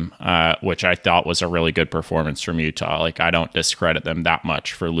game, which I thought was a really good performance from Utah. Like, I don't discredit them that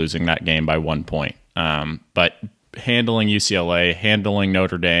much for losing that game by 1 point. But handling UCLA, handling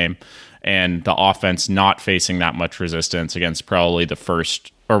Notre Dame, and the offense not facing that much resistance against probably the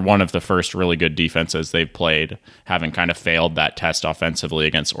first or one of the first really good defenses they've played, having kind of failed that test offensively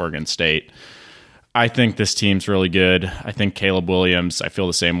against Oregon State. I think this team's really good. I think Caleb Williams, I feel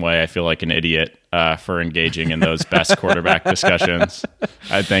the same way. I feel like an idiot for engaging in those best quarterback discussions.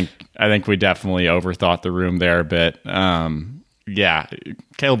 I think we definitely overthought the room there a bit. Yeah,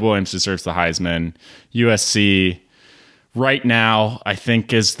 Caleb Williams deserves the Heisman. USC right now, I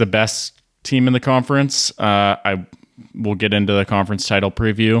think, is the best team in the conference. I will get into the conference title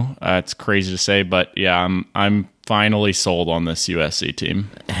preview. It's crazy to say, but yeah, I'm finally sold on this USC team.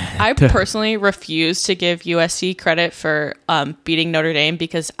 I personally refuse to give USC credit for beating Notre Dame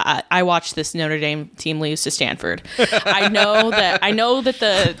because I watched this Notre Dame team lose to Stanford. I know that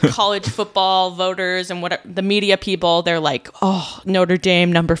the college football voters and the media people, they're like, oh, Notre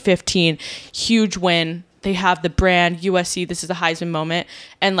Dame number 15, huge win. they have the brand USC, this is the Heisman moment,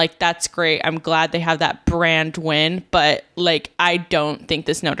 and like that's great. I'm glad they have that brand win, but like I don't think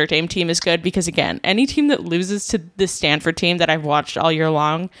this Notre Dame team is good, because again, any team that loses to this Stanford team that I've watched all year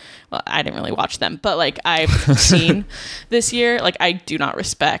long, well, I didn't really watch them, but like I've seen this year, like I do not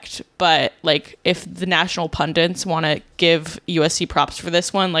respect. But like if the national pundits want to give USC props for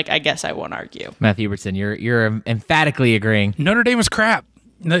this one, like I guess I won't argue. Matthew Hubertson, you're emphatically agreeing. Notre Dame is crap.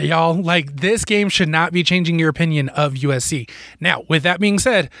 Y'all, like, this game should not be changing your opinion of USC. Now, with that being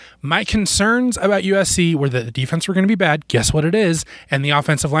said, my concerns about USC were that the defense were going to be bad. Guess what it is? And the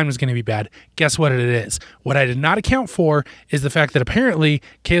offensive line was going to be bad. Guess what it is? What I did not account for is the fact that apparently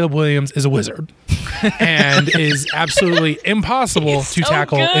Caleb Williams is a wizard and is absolutely impossible to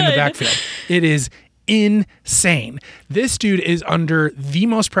tackle in the backfield. It is insane. This dude is under the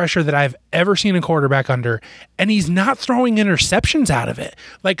most pressure that I've ever seen a quarterback under, and he's not throwing interceptions out of it.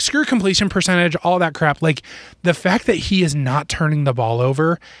 Like, screw completion percentage, all that crap. Like, the fact that he is not turning the ball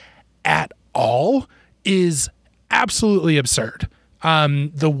over at all is absolutely absurd.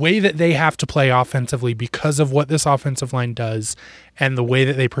 The way that they have to play offensively because of what this offensive line does and the way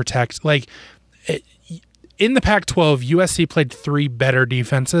that they protect, like, in the Pac-12, USC played 3 better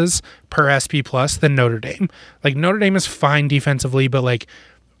defenses per SP plus than Notre Dame. Like, Notre Dame is fine defensively, but like,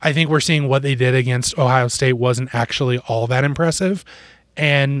 I think we're seeing what they did against Ohio State wasn't actually all that impressive.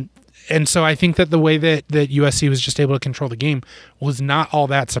 And so I think that the way that USC was just able to control the game was not all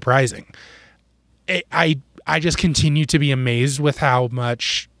that surprising. I just continue to be amazed with how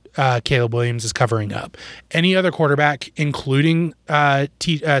much Caleb Williams is covering up. Any other quarterback, including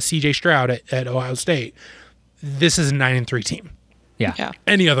CJ Stroud at Ohio State, this is a 9-3 team. Yeah.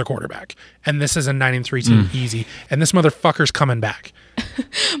 Any other quarterback. And this is a 9-3 team easy. And this motherfucker's coming back.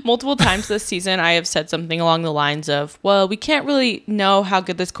 Multiple times this season, I have said something along the lines of, well, we can't really know how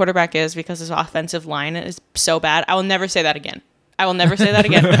good this quarterback is because his offensive line is so bad. I will never say that again. I will never say that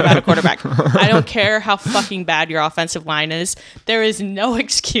again about a quarterback. I don't care how fucking bad your offensive line is. There is no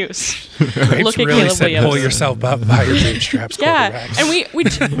excuse. Look at really Caleb Williams. Pull yourself up by your bootstraps, Yeah, quarterbacks.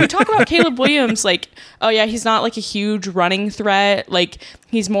 and we talk about Caleb Williams like, oh yeah, he's not like a huge running threat. Like,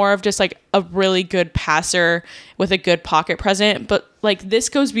 he's more of just like a really good passer with a good pocket presence. But like, this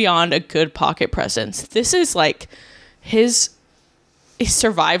goes beyond a good pocket presence. This is like his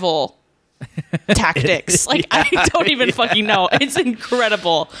survival tactics. Like, I don't even fucking know. It's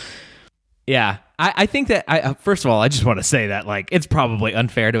incredible. Yeah. I think that, first of all, I just want to say that, like, it's probably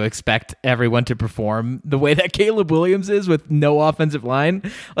unfair to expect everyone to perform the way that Caleb Williams is with no offensive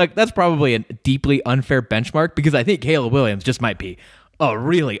line. Like, that's probably a deeply unfair benchmark, because I think Caleb Williams just might be a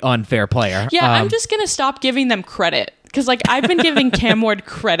really unfair player. Yeah, I'm just going to stop giving them credit, because, like, I've been giving Cam Ward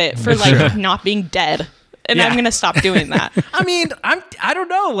credit for, like, not being dead. And Yeah. I'm going to stop doing that. I mean, I don't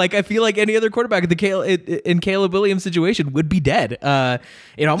know. Like, I feel like any other quarterback in Caleb Williams' situation would be dead.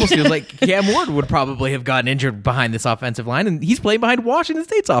 It almost feels like Cam Ward would probably have gotten injured behind this offensive line, and he's playing behind Washington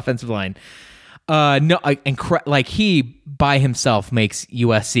State's offensive line. He by himself makes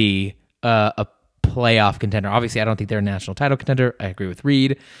USC a playoff contender. Obviously, I don't think they're a national title contender. I agree with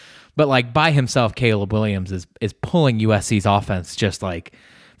Reed, but like, by himself, Caleb Williams is pulling USC's offense just like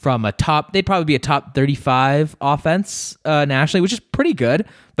from they'd probably be a top 35 offense nationally, which is pretty good,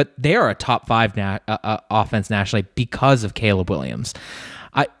 but they are a top 5 offense nationally because of Caleb Williams.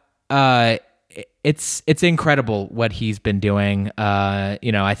 It's incredible what he's been doing.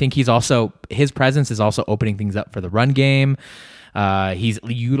 I think his presence is also opening things up for the run game. He's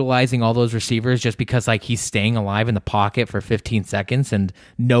utilizing all those receivers just because, like, he's staying alive in the pocket for 15 seconds, and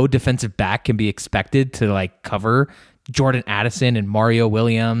no defensive back can be expected to like cover Jordan Addison and Mario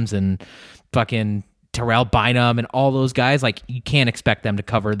Williams and fucking Terrell Bynum and all those guys. Like, you can't expect them to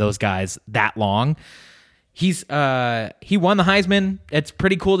cover those guys that long. He won the Heisman. It's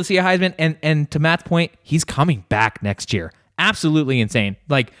pretty cool to see a Heisman. And to Matt's point, he's coming back next year. Absolutely insane.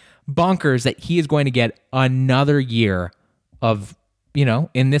 Like, bonkers that he is going to get another year of,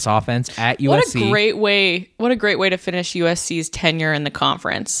 in this offense at USC. What a great way to finish USC's tenure in the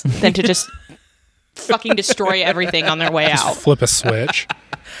conference than to just fucking destroy everything on their way out. Flip a switch.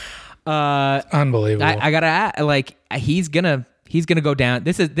 Unbelievable. I gotta add, like, he's gonna go down.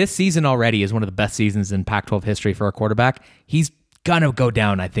 This season already is one of the best seasons in Pac-12 history for a quarterback. He's gonna go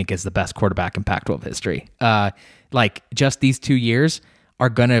down, I think, as the best quarterback in Pac-12 history. Like, just these 2 years are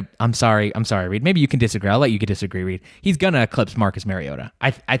gonna. I'm sorry, Reed. Maybe you can disagree. I'll let you disagree, Reed. He's gonna eclipse Marcus Mariota.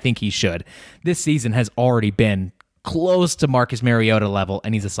 I think he should. This season has already been close to Marcus Mariota level,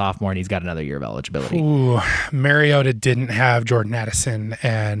 and he's a sophomore, and he's got another year of eligibility. Ooh, Mariota didn't have Jordan Addison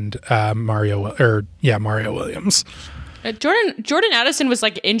and Mario Williams. Jordan Addison was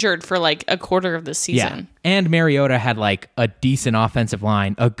like injured for like a quarter of the season. Yeah. And Mariota had like a decent offensive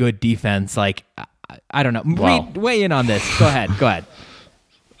line, a good defense. Like, I don't know. Wow. Weigh in on this. Go ahead.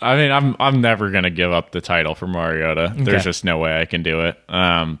 I mean, I'm never gonna give up the title for Mariota. There's just no way I can do it.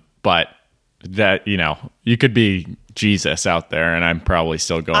 But that, you could be Jesus out there, and I'm probably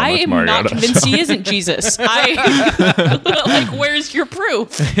still going I with am Mariota. not convinced he isn't Jesus. Like, where's your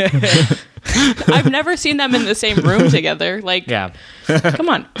proof? I've never seen them in the same room together. Like, Yeah. come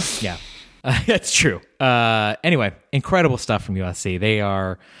on. Yeah. That's true. Anyway, incredible stuff from USC.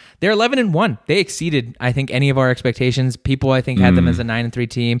 They're 11-1. They exceeded, I think, any of our expectations. People, I think, had them as a 9-3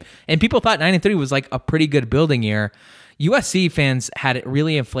 team, and people thought 9-3 was like a pretty good building year. USC fans had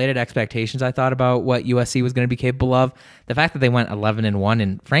really inflated expectations, I thought, about what USC was going to be capable of. The fact that they went 11-1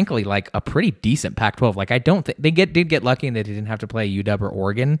 and, frankly, like a pretty decent Pac-12. Like, I don't think they did get lucky and they didn't have to play UW or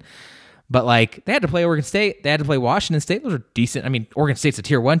Oregon. But, like, they had to play Oregon State. They had to play Washington State. Those are decent. I mean, Oregon State's a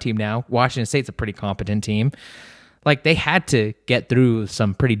Tier 1 team now. Washington State's a pretty competent team. Like, they had to get through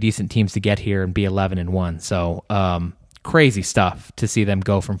some pretty decent teams to get here and be 11-1. So, crazy stuff to see them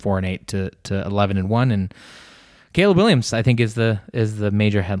go from 4-8 to 11-1. And Caleb Williams, I think, is the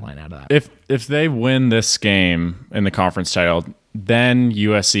major headline out of that. If they win this game in the conference title, then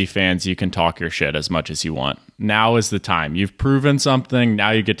USC fans, you can talk your shit as much as you want. Now is the time. You've proven something.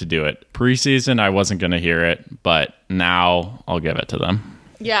 Now you get to do it. Preseason, I wasn't going to hear it, but now I'll give it to them.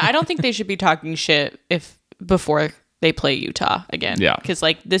 Yeah, I don't think they should be talking shit before they play Utah again. Yeah. Because,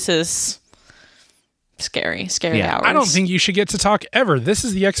 like, this is scary Yeah. hours. I don't think you should get to talk ever. This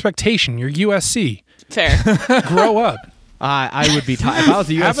is the expectation. You're USC. Fair. Grow up. I would be if I was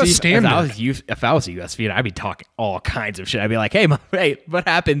a Have a USC standard. if I was a USC fan, I'd be talking all kinds of shit. I'd be like, hey, what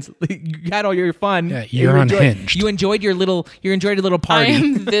happens? You had all your fun. Yeah, you're unhinged. You enjoyed your little I party.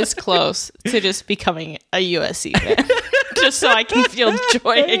 am this close to just becoming a USC fan. Just so I can feel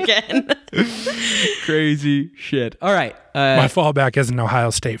joy again. Crazy shit. All right. My fallback as an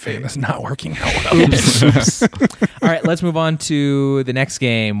Ohio State fan is not working out well. All right, let's move on to the next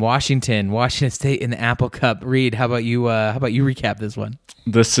game. Washington State in the Apple Cup. Reed, how about you recap this one?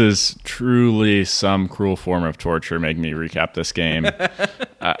 This is truly some cruel form of torture making me recap this game.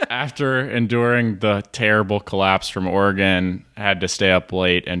 After enduring the terrible collapse from Oregon, I had to stay up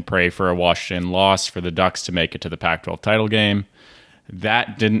late and pray for a Washington loss for the Ducks to make it to the Pac-12 title game.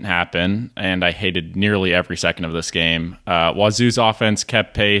 That didn't happen, and I hated nearly every second of this game. Wazoo's offense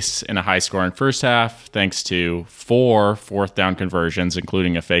kept pace in a high-scoring first half thanks to 4 fourth-down conversions,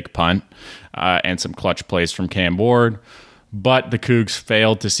 including a fake punt, and some clutch plays from Cam Ward. But the Cougs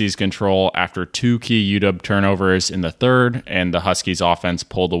failed to seize control after 2 key UW turnovers in the third, and the Huskies offense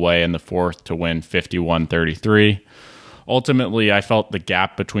pulled away in the fourth to win 51-33. Ultimately, I felt the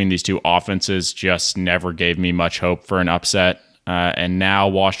gap between these two offenses just never gave me much hope for an upset. And now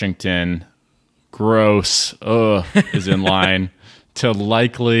Washington, gross, is in line to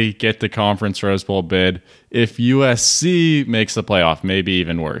likely get the Conference Rose Bowl bid. If USC makes the playoff, maybe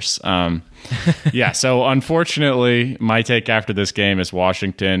even worse. So unfortunately, my take after this game is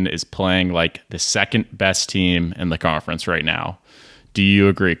Washington is playing like the second best team in the conference right now. Do you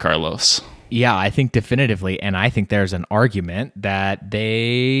agree, Carlos? Yeah, I think definitively, and I think there's an argument that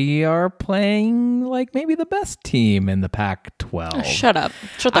they are playing like maybe the best team in the Pac-12. Shut up.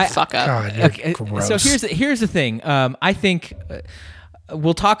 Shut the fuck up. God, you're Okay, gross. so here's the thing. I think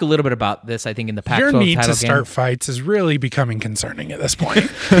we'll talk a little bit about this. I think in the Pac-12 Your need title to start fights is really becoming concerning at this point.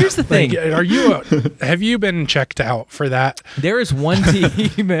 Here's the thing. Have you been checked out for that? There is one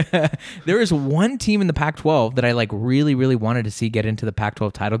team. There is one team in the Pac-12 that I like really, really wanted to see get into the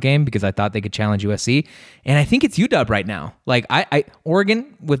Pac-12 title game because I thought they could challenge USC, and I think it's UW right now. Like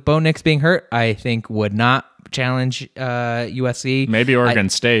Oregon with Bo Nix being hurt, I think would not challenge USC. Maybe Oregon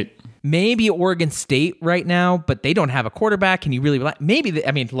State. Maybe Oregon State right now, but they don't have a quarterback. Can you really rely? Maybe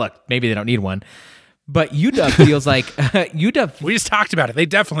maybe they don't need one. But UW feels like UW. We just talked about it. They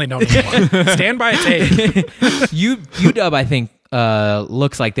definitely don't need one. Stand by a tape. UW, I think,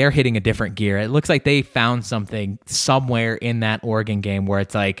 looks like they're hitting a different gear. It looks like they found something somewhere in that Oregon game where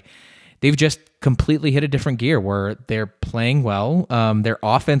it's like they've just completely hit a different gear where they're playing well. Their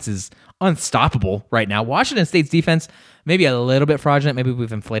offense is unstoppable right now. Washington State's defense, maybe a little bit fraudulent. Maybe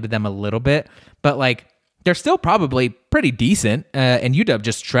we've inflated them a little bit, but like they're still probably pretty decent. And UW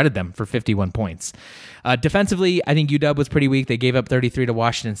just shredded them for 51 points. Defensively, I think UW was pretty weak. They gave up 33 to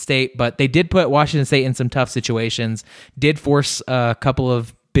Washington State, but they did put Washington State in some tough situations, did force a couple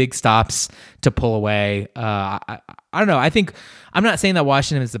of big stops to pull away. I don't know. I think I'm not saying that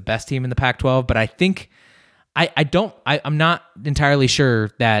Washington is the best team in the Pac-12, but I think I'm not entirely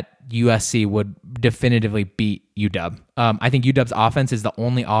sure that USC would definitively beat UW. I think UW's offense is the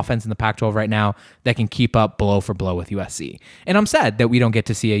only offense in the Pac-12 right now that can keep up blow for blow with USC. And I'm sad that we don't get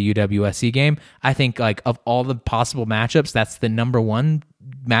to see a UW-USC game. I think like of all the possible matchups, that's the number one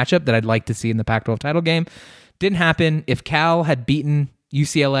matchup that I'd like to see in the Pac-12 title game. Didn't happen. If Cal had beaten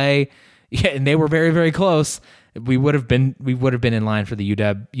UCLA, and they were very, very close, we would have been in line for the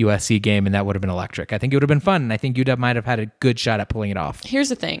UW USC game, and that would have been electric. I think it would have been fun, and I think UW might have had a good shot at pulling it off. Here's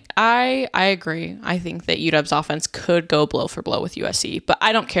the thing. I agree. I think that UW's offense could go blow for blow with USC, but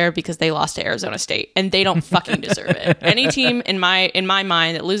I don't care because they lost to Arizona State, and they don't fucking deserve it. Any team in my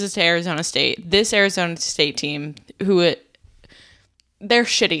mind that loses to Arizona State, this Arizona State team, they're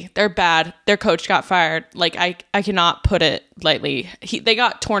shitty. They're bad. Their coach got fired. Like, I cannot put it lightly. They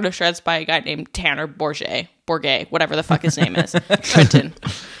got torn to shreds by a guy named Tanner Bourget, whatever the fuck his name is. Trenton.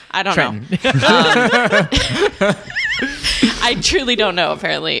 I don't know. I truly don't know,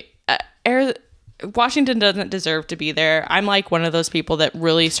 apparently. Washington doesn't deserve to be there. I'm like one of those people that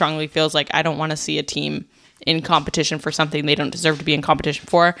really strongly feels like I don't want to see a team in competition for something they don't deserve to be in competition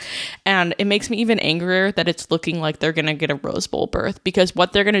for. And it makes me even angrier that it's looking like they're going to get a Rose Bowl berth, because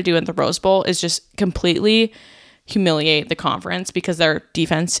what they're going to do in the Rose Bowl is just completely humiliate the conference because their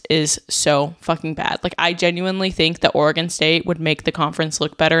defense is so fucking bad. Like, I genuinely think that Oregon State would make the conference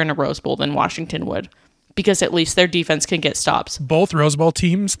look better in a Rose Bowl than Washington would, because at least their defense can get stops. Both Rose Bowl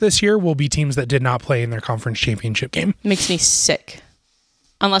teams this year will be teams that did not play in their conference championship game. Makes me sick.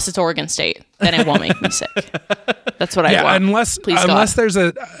 Unless it's Oregon State, then it won't make me sick. That's what I want. Unless there's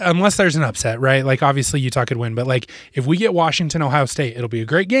an upset, right? Like, obviously Utah could win, but like if we get Washington, Ohio State, it'll be a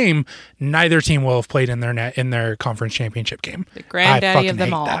great game. Neither team will have played in their conference championship game. The granddaddy of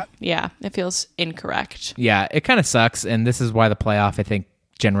them all. That. Yeah, it feels incorrect. Yeah, it kind of sucks, and this is why the playoff, I think,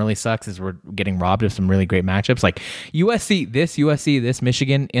 generally sucks, is we're getting robbed of some really great matchups. Like USC,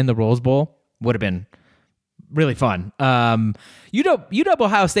 Michigan in the Rose Bowl would have been really fun. UW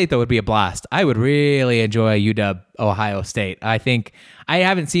Ohio State, though, would be a blast. I would really enjoy UW Ohio State. I think I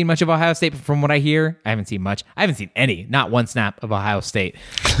haven't seen much of Ohio State, but from what I hear, I haven't seen much. I haven't seen any, not one snap of Ohio State.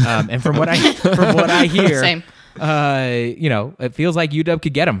 And from what I hear, same. It feels like UW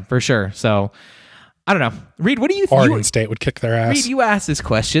could get them for sure. So I don't know. Reed, what do you think? Oregon State would kick their ass. Reed, you asked this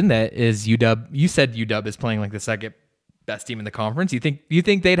question that is UW. You said UW is playing like the second best team in the conference. You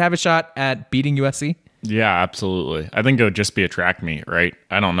think they'd have a shot at beating USC? Yeah, absolutely. I think it would just be a track meet, right?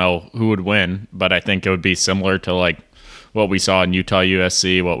 I don't know who would win, but I think it would be similar to like what we saw in Utah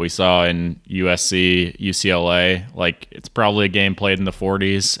USC, what we saw in USC UCLA. Like, it's probably a game played in the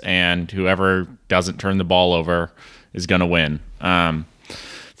 40s, and whoever doesn't turn the ball over is going to win.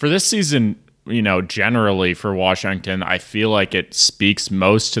 For this season, generally for Washington, I feel like it speaks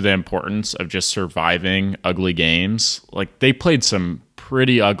most to the importance of just surviving ugly games. Like, they played some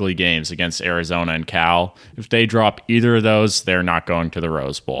pretty ugly games against Arizona and Cal. If they drop either of those, they're not going to the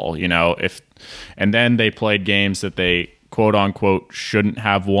Rose Bowl. And then they played games that they quote unquote shouldn't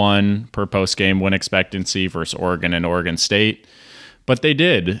have won per post game win expectancy versus Oregon and Oregon State, but they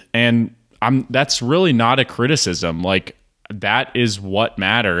did. And that's really not a criticism. Like, that is what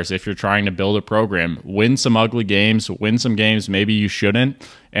matters if you're trying to build a program. Win some ugly games, win some games maybe you shouldn't,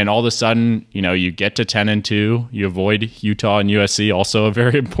 and all of a sudden, you get to 10-2. You avoid Utah and USC, also a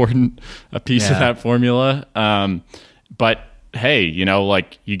very important piece of that formula. But hey, you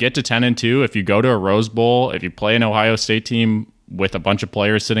get to 10-2 if you go to a Rose Bowl, if you play an Ohio State team with a bunch of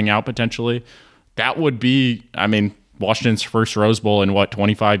players sitting out potentially. That would be, Washington's first Rose Bowl in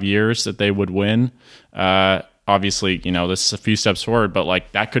 25 years that they would win. Obviously, this is a few steps forward, but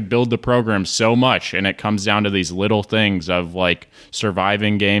like that could build the program so much. And it comes down to these little things of like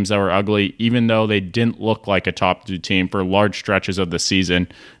surviving games that were ugly, even though they didn't look like a top 2 team for large stretches of the season.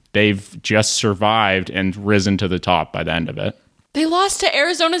 They've just survived and risen to the top by the end of it. They lost to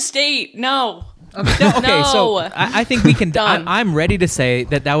Arizona State. No. Okay, so I think we can. Done. I'm ready to say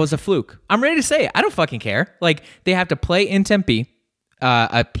that was a fluke. I'm ready to say it. I don't fucking care. Like, they have to play in Tempe.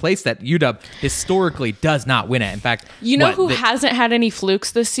 A place that UW historically does not win at. In fact, who hasn't had any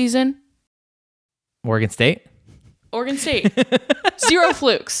flukes this season? Oregon State. 0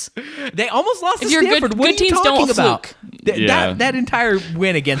 flukes. They almost lost to you're Stanford. What good are you teams talking don't about? fluke. That entire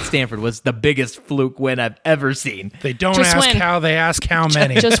win against Stanford was the biggest fluke win I've ever seen. They don't Just ask win. how, they ask how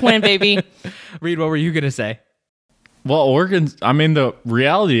many. Just win, baby. Reed, what were you going to say? Well, the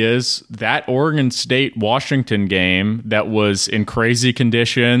reality is that Oregon State-Washington game that was in crazy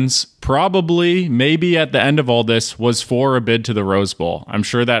conditions, probably, maybe at the end of all this, was for a bid to the Rose Bowl. I'm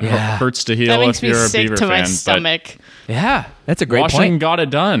sure that hurts to heal That makes if me you're a sick Beaver to my fan. stomach. Yeah, that's a great Washington point. got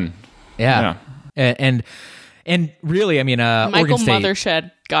it done. Yeah. And And really, I mean, Michael Oregon State.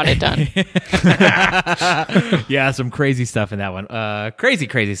 Mothershed got it done. Yeah, some crazy stuff in that one.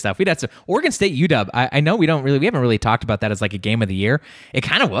 Crazy stuff. We'd have some Oregon State UW. I know we haven't really talked about that as like a game of the year. It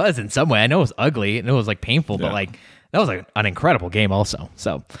kind of was in some way. I know it was ugly and it was like painful, but like that was like an incredible game also.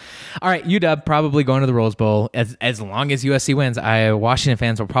 So, all right, UW probably going to the Rose Bowl as long as USC wins. Washington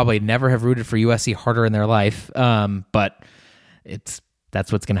fans will probably never have rooted for USC harder in their life. But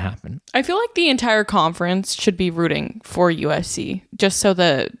that's what's going to happen. I feel like the entire conference should be rooting for USC just so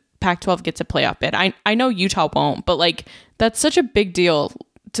the Pac-12 gets a playoff bid. I know Utah won't, but like that's such a big deal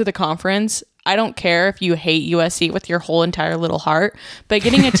to the conference. I don't care if you hate USC with your whole entire little heart, but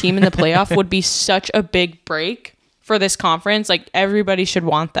getting a team in the playoff would be such a big break for this conference. Like everybody should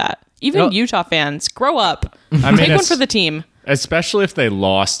want that. Even Utah fans, grow up. Take one for the team. Especially if they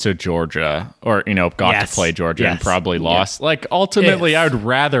lost to Georgia or, got to play Georgia and probably lost. Yeah. Like, ultimately, I would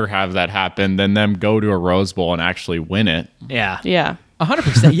rather have that happen than them go to a Rose Bowl and actually win it. Yeah. Yeah.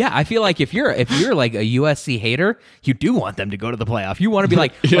 100%. Yeah, I feel like if you're like a USC hater, you do want them to go to the playoff. You want to be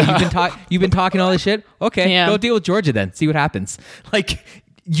like, you've been talking all this shit. Okay, go deal with Georgia then. See what happens. Like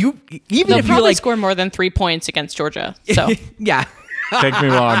they'll if you like score more than 3 points against Georgia. So yeah, take me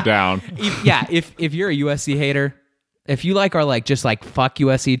while I'm down. If you're a USC hater, if you are like just like fuck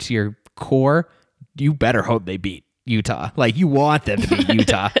USC to your core, you better hope they beat Utah. Like you want them to beat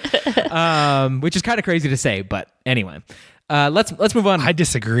Utah, which is kind of crazy to say, but anyway. Let's move on. I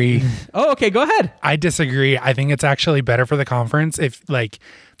disagree. Oh, okay. Go ahead. I disagree. I think it's actually better for the conference if like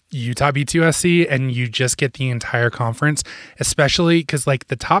Utah beats USC and you just get the entire conference, especially because like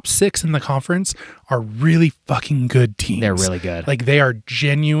the top 6 in the conference are really fucking good teams. They're really good. Like they are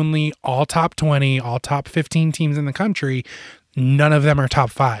genuinely all top 20, all top 15 teams in the country. None of them are top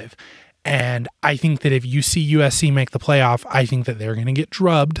 5. And I think that if you see USC make the playoff, I think that they're going to get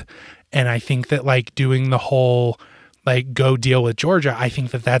drubbed. And I think that like doing the whole like go deal with Georgia, I think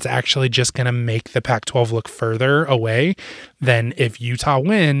that that's actually just going to make the Pac-12 look further away than if Utah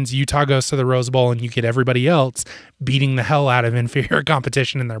wins, Utah goes to the Rose Bowl and you get everybody else beating the hell out of inferior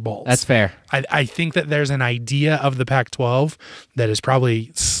competition in their bowls. That's fair. I think that there's an idea of the Pac-12 that is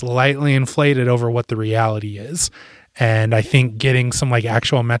probably slightly inflated over what the reality is. And I think getting some like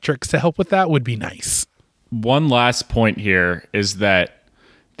actual metrics to help with that would be nice. One last point here is that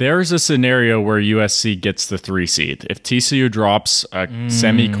there's a scenario where USC gets the 3 seed. If TCU drops a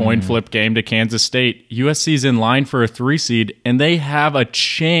semi-coin flip game to Kansas State, USC's in line for a 3 seed, and they have a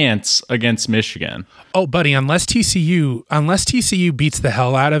chance against Michigan. Oh, buddy, unless TCU beats the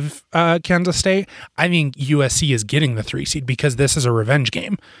hell out of Kansas State, I think USC is getting the 3 seed because this is a revenge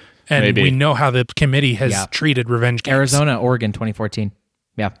game. And Maybe. We know how the committee has treated revenge games. Arizona, Oregon, 2014.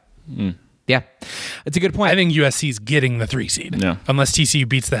 Yeah. Yeah, it's a good point. I think USC's getting the 3 seed, unless TCU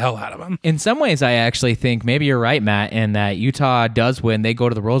beats the hell out of them. In some ways, I actually think maybe you're right, Matt, in that Utah does win. They go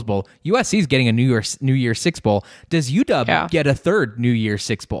to the Rose Bowl. USC's getting a New Year's Six Bowl. Does UW get a third New Year's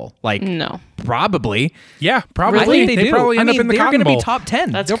Six Bowl? Like, no. Probably. Yeah, probably. I think they do. Probably end up in the they're Cotton Bowl. Be top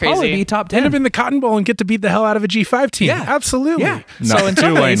 10. That's They'll crazy. probably be top 10. End up in the Cotton Bowl and get to beat the hell out of a G5 team. Yeah. Absolutely. Yeah. No, So in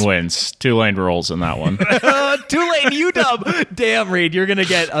some Tulane ways- wins. Tulane rolls in that one. Tulane UW. Damn, Reed, you're gonna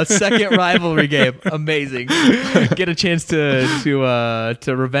get a second rivalry game. Amazing. Get a chance to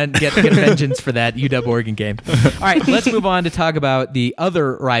get vengeance for that UW Oregon game. All right, let's move on to talk about the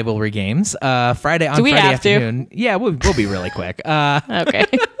other rivalry games. Friday we have to? afternoon. Yeah, we'll be really quick. Okay.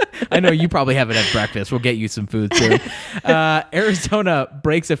 I know you probably haven't had breakfast. We'll get you some food soon. Arizona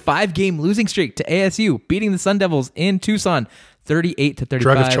breaks a 5-game losing streak to ASU, beating the Sun Devils in Tucson, 38-35.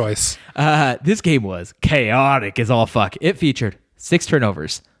 Drug of choice. This game was chaotic as all fuck. It featured 6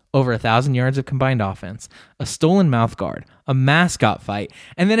 turnovers, over 1,000 yards of combined offense, a stolen mouth guard, a mascot fight,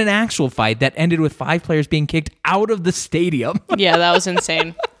 and then an actual fight that ended with 5 players being kicked out of the stadium. Yeah, that was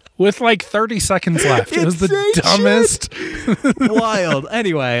insane. With like 30 seconds left. It was the dumbest. Wild.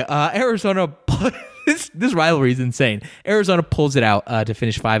 Anyway, Arizona. This rivalry is insane. Arizona pulls it out to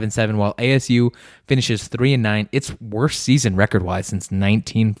finish 5-7, while ASU finishes 3-9. Its worst season record-wise since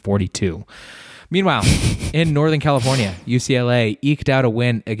 1942. Meanwhile, in Northern California, UCLA eked out a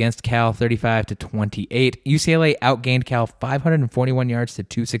win against Cal 35-28. UCLA outgained Cal 541 yards to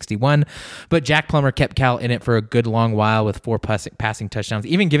 261, but Jack Plummer kept Cal in it for a good long while with 4 passing touchdowns,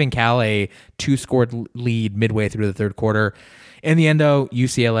 even giving Cal a 2-scored lead midway through the third quarter. In the end, though,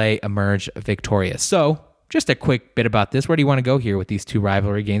 UCLA emerged victorious. So, just a quick bit about this. Where do you want to go here with these 2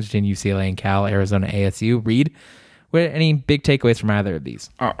 rivalry games between UCLA and Cal, Arizona, ASU? Reed? Any big takeaways from either of these?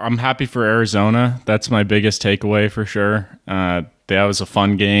 I'm happy for Arizona. That's my biggest takeaway for sure. That was a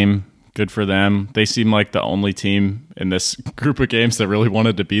fun game. Good for them. They seem like the only team in this group of games that really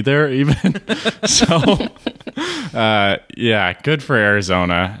wanted to be there, even. So, yeah, good for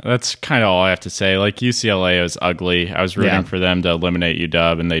Arizona. That's kind of all I have to say. Like, UCLA was ugly. I was rooting for them to eliminate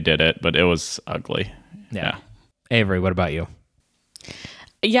UW, and they did it, but it was ugly. Yeah. Avery, what about you?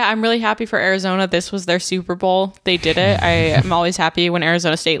 Yeah, I'm really happy for Arizona. This was their Super Bowl. They did it. I am always happy when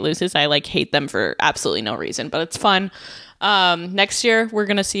Arizona State loses. I hate them for absolutely no reason, but it's fun. Next year we're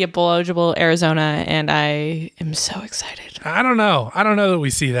going to see a bowl eligible Arizona, and I am so excited. I don't know that we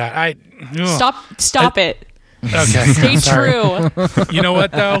see that. Stop it. Okay. Stay true. You know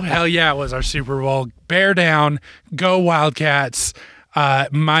what though? Hell yeah, it was our Super Bowl. Bear down, go Wildcats.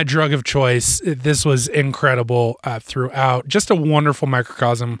 My drug of choice. This was incredible throughout. Just a wonderful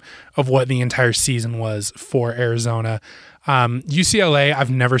microcosm of what the entire season was for Arizona. UCLA,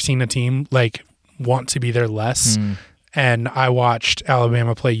 I've never seen a team want to be there less. And I watched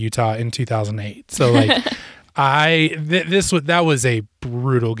Alabama play Utah in 2008. So that was a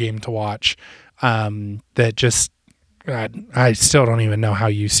brutal game to watch. That just I still don't even know how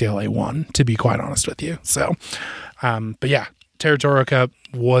UCLA won, to be quite honest with you. So, but yeah, Territorial Cup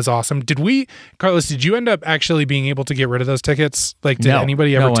was awesome. Carlos, did you end up actually being able to get rid of those tickets? Did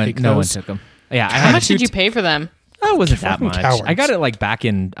anybody ever take those? No one took them. Yeah, How much did you pay for them? Oh, it wasn't that Fucking much. cowards. I got it back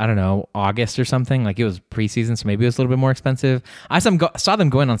in, I don't know, August or something. It was preseason, so maybe it was a little bit more expensive. I saw them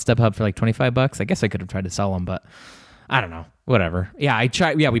going on StubHub for $25. I guess I could have tried to sell them, but I don't know. Whatever. Yeah, I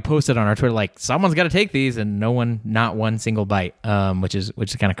tried. Yeah, we posted on our Twitter someone's got to take these, and not one single bite, which is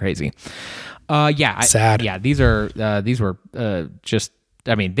kind of crazy. Sad. These were just.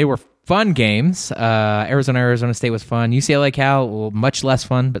 I mean, they were fun games. Arizona State was fun. UCLA Cal, much less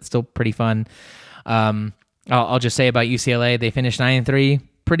fun, but still pretty fun. I'll just say about UCLA, they finished 9-3.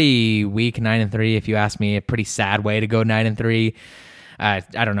 Pretty weak 9-3, if you ask me. A pretty sad way to go 9-3. I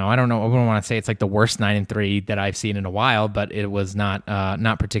don't know. I wouldn't want to say it's the worst 9-3 that I've seen in a while, but it was not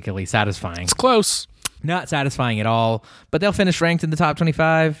particularly satisfying. It's close. Not satisfying at all. But they'll finish ranked in the top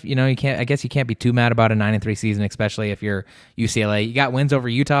 25. You can't. I guess you can't be too mad about a 9-3 season, especially if you're UCLA. You got wins over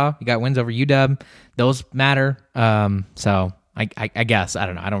Utah. You got wins over UW. Those matter. So I guess I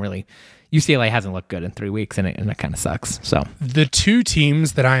don't know. I don't really. UCLA hasn't looked good in 3 weeks, and it kind of sucks. So the two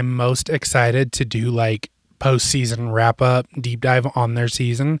teams that I'm most excited to do postseason wrap up deep dive on their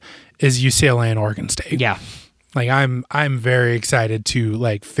season is UCLA and Oregon State. Yeah, I'm very excited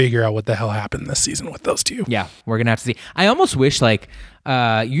to figure out what the hell happened this season with those two. Yeah, we're gonna have to see. I almost wish UCLA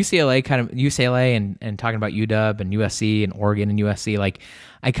and talking about UW and USC and Oregon and USC.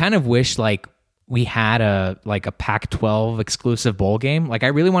 I kind of wish we had a Pac-12 exclusive bowl game. I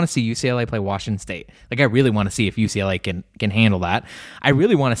really want to see UCLA play Washington State. I really want to see if UCLA can handle that. I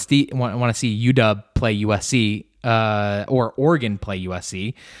really want to see UW play USC or Oregon play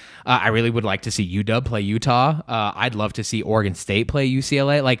USC. I really would like to see UW play Utah. I'd love to see Oregon State play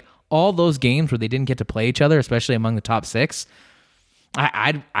UCLA. All those games where they didn't get to play each other, especially among the top six.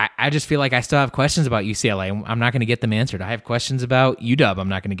 I just feel like I still have questions about UCLA. I'm not going to get them answered. I have questions about UW. I'm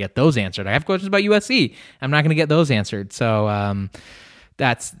not going to get those answered. I have questions about USC. I'm not going to get those answered. So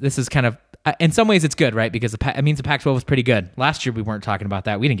this is kind of, in some ways it's good, right? Because it means the Pac-12 was pretty good. Last year we weren't talking about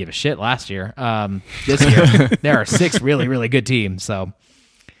that. We didn't give a shit last year. This year there are 6 really, really good teams. So,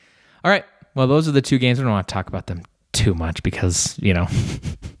 all right. Well, those are the two games. We don't want to talk about them too much because,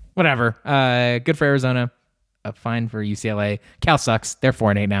 whatever. Good for Arizona. A fine for UCLA. Cal sucks. They're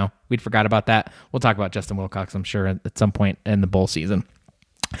 4-8 now. We'd forgot about that. We'll talk about Justin Wilcox, I'm sure, at some point in the bowl season.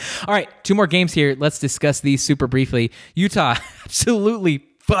 All right, 2 more games here. Let's discuss these super briefly. Utah absolutely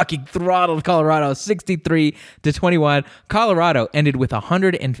fucking throttled Colorado 63-21. Colorado ended with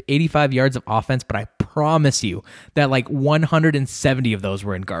 185 yards of offense, but I promise you that 170 of those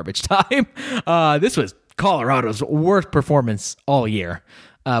were in garbage time. This was Colorado's worst performance all year,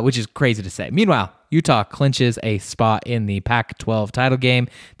 which is crazy to say. Meanwhile, Utah clinches a spot in the Pac-12 title game.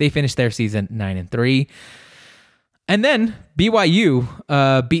 They finished their season 9-3. And then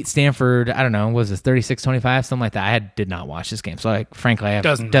BYU beat Stanford, I don't know, was this 36-25, something like that. I did not watch this game. So frankly, it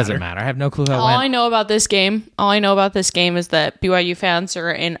doesn't matter. I have no clue how it went. All I know about this game is that BYU fans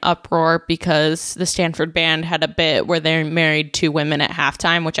are in uproar because the Stanford band had a bit where they married 2 women at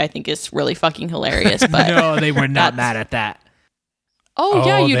halftime, which I think is really fucking hilarious. But no, they were not mad at that. Oh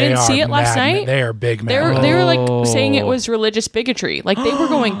yeah, you didn't see it last night? They are big mad. They were saying it was religious bigotry. They were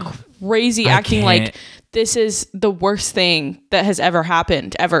going crazy, acting like this is the worst thing that has ever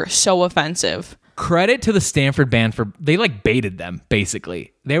happened, ever. So offensive. Credit to the Stanford band for they baited them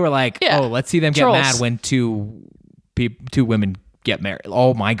basically. They were like, "Oh, let's see them get Trolls. mad when two women get married."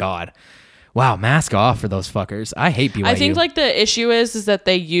 Oh my god. Wow, mask off for those fuckers. I hate BYU. I think like the issue is that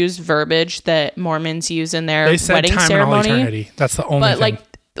they use verbiage that Mormons use in their They said wedding time and all ceremony. eternity. That's the only But thing.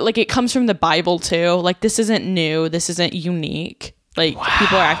 like it comes from the Bible too. Like this isn't new. This isn't unique. Like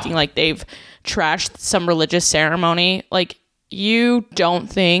people are acting like they've trashed some religious ceremony. Like you don't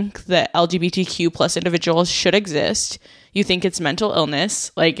think that LGBTQ plus individuals should exist. You think it's mental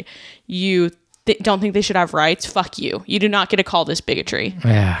illness. Like you don't think they should have rights. Fuck you. You do not get to call this bigotry.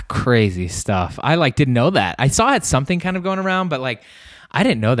 Yeah, crazy stuff. I like didn't know that. I saw it something kind of going around, but like I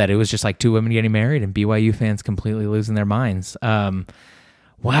didn't know that it was just like 2 women getting married and BYU fans completely losing their minds.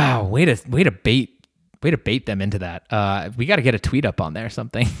 Wow, way to bait them into that. We got to get a tweet up on there or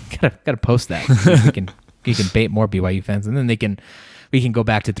something. got to post that. So we can bait more BYU fans, and then we can go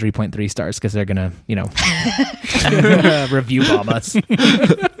back to 3.3 stars because they're gonna review bomb us.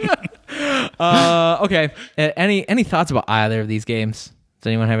 Okay. Any thoughts about either of these games? Does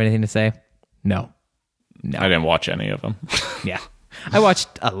anyone have anything to say? No. I didn't watch any of them. Yeah. I watched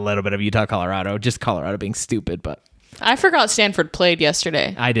a little bit of Utah, Colorado, just Colorado being stupid, but I forgot Stanford played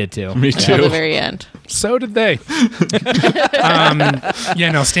yesterday. I did too. Me Till too. the very end. So did they.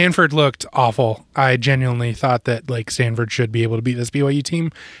 Stanford looked awful. I genuinely thought that like Stanford should be able to beat this BYU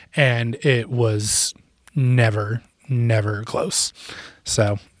team, and it was never close.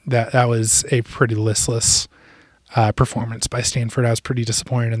 So that was a pretty listless performance by Stanford. I was pretty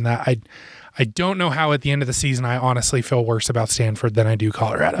disappointed in that. I don't know how at the end of the season I honestly feel worse about Stanford than I do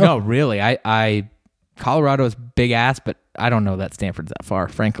Colorado. No, really. I Colorado is big ass, but I don't know that Stanford's that far,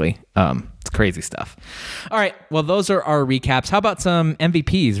 frankly. It's crazy stuff. All right. Well, those are our recaps. How about some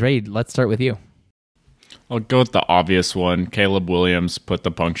MVPs? Ray, let's start with you. I'll go with the obvious one. Caleb Williams put the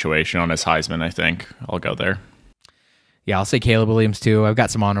punctuation on his Heisman, I think. I'll go there. Yeah, I'll say Caleb Williams too. I've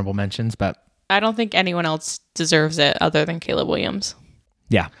got some honorable mentions, but I don't think anyone else deserves it other than Caleb Williams.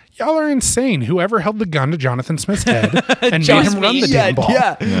 yeah. Y'all are insane. Whoever held the gun to Jonathan Smith's head and made him run the damn ball.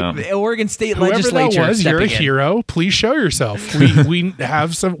 Yeah. Yeah. The Oregon State Whoever legislature that was, you're a stepping in. hero. Please show yourself. We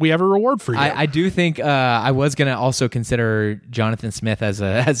have a reward for you. I do think I was gonna also consider Jonathan Smith as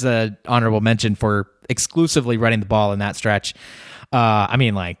a honorable mention for exclusively running the ball in that stretch.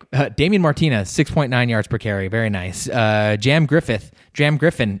 Damian Martinez, 6.9 yards per carry, very nice. Jam Griffin,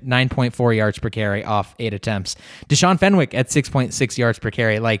 9.4 yards per carry off 8 attempts. Deshaun Fenwick at 6.6 yards per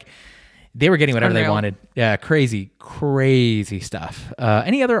carry. Like they were getting whatever they Unreal. wanted. Yeah, crazy stuff.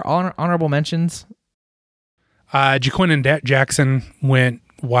 Any other honorable mentions? Jaquin Jackson went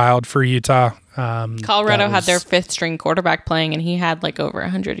wild for Utah. Colorado had their 5th string quarterback playing, and he had like over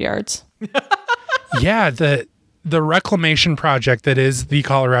 100 yards. Yeah, the reclamation project that is the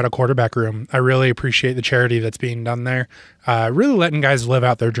Colorado quarterback room. I really appreciate the charity that's being done there. Really letting guys live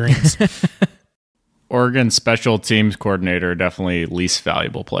out their dreams. Oregon special teams coordinator, definitely least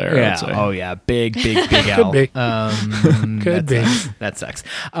valuable player, I would say. Oh yeah. Big L. be. Could be. That sucks.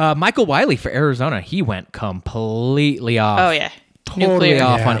 Michael Wiley for Arizona. He went completely off. Oh, yeah. Totally Nuclear.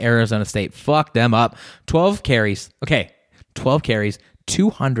 off Yeah. on Arizona State. Fuck them up. 12 carries. Okay. 12 carries,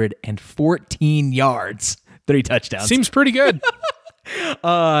 214 yards, 3 touchdowns. Seems pretty good.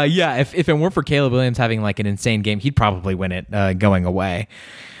 Yeah, if it weren't for Caleb Williams having like an insane game, he'd probably win it going away.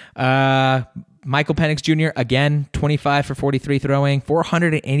 Michael Penix Jr., again, 25 for 43 throwing,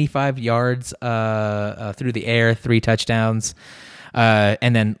 485 yards through the air, 3 touchdowns.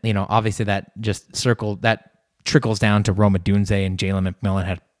 And then, obviously that trickles down to Roma Dunze, and Jalen McMillan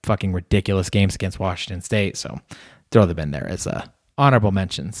had fucking ridiculous games against Washington State. So throw them in there as honorable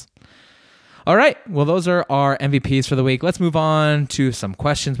mentions. All right. Well, those are our MVPs for the week. Let's move on to some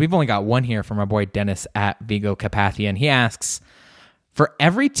questions. We've only got one here from our boy Dennis at Vigo Carpathian. He asks, for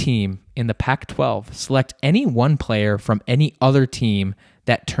every team in the Pac-12, select any one player from any other team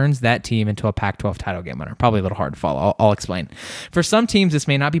that turns that team into a Pac-12 title game winner. Probably a little hard to follow. I'll explain. For some teams, this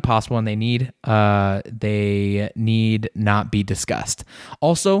may not be possible, and they need not be discussed.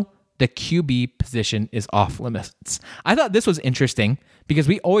 Also, the QB position is off limits. I thought this was interesting because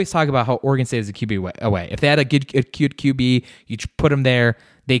we always talk about how Oregon State is a QB away. If they had a good QB, you put them there,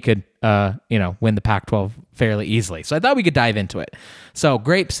 they could win the Pac-12 fairly easily. So I thought we could dive into it. So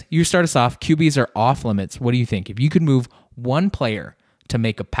Grapes, you start us off. QBs are off limits. What do you think? If you could move one player to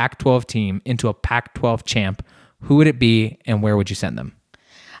make a Pac-12 team into a Pac-12 champ, who would it be and where would you send them?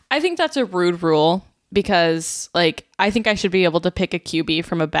 I think that's a rude rule because, I think I should be able to pick a QB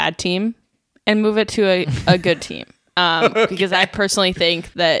from a bad team and move it to a good team. Because I personally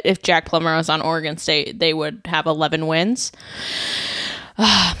think that if Jack Plummer was on Oregon State, they would have 11 wins.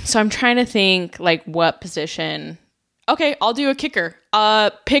 So I'm trying to think, what position. Okay, I'll do a kicker.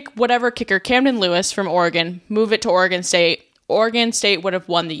 Pick whatever kicker. Camden Lewis from Oregon. Move it to Oregon State. Oregon State would have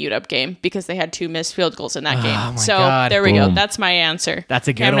won the UW game because they had 2 missed field goals in that game. my So God. there we go. Boom. That's my answer. That's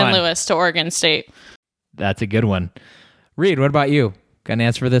a good Cameron one. Lewis to Oregon State. That's a good one. Reed, what about you? Got an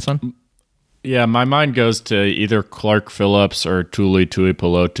answer for this one? Yeah, my mind goes to either Clark Phillips or Tuli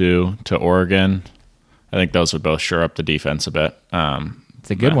Tuipulotu to Oregon. I think those would both shore up the defense a bit.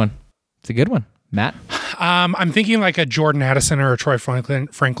 It's a good one. It's a good one. Matt? I'm thinking like a Jordan Addison or a Troy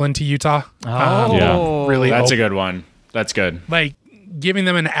Franklin to Utah. Oh. Really, That's a good one. That's good. like giving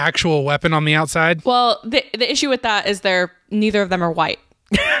them an actual weapon on the outside. Well, the issue with that is neither of them are white.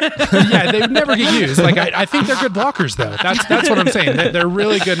 Yeah, they would never get used. Like I think they're good blockers, though. That's what I'm saying. They're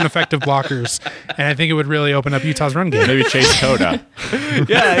really good and effective blockers, and I think it would really open up Utah's run game. Maybe Chase Coda.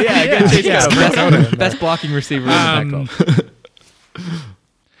 Best blocking receiver in the Pac-12.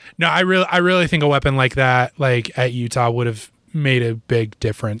 No, I really think a weapon like that, like at Utah, would have made a big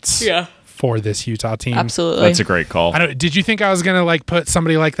difference. For this Utah team. Absolutely. That's a great call. Did you think I was gonna like put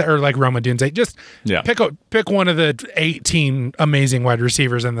somebody like that or like Roma Dunze? Just pick one of the 18 amazing wide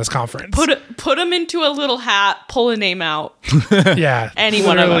receivers in this conference. Put them into a little hat, pull a name out. Yeah, Any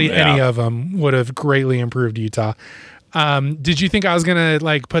one of literally them. any Yeah. of them would have greatly improved Utah. Did you think I was gonna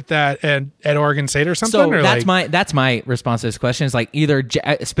like put that at Oregon State or something? So or that's my response to this question is like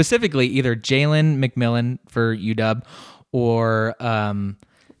specifically either Jalen McMillan for UW or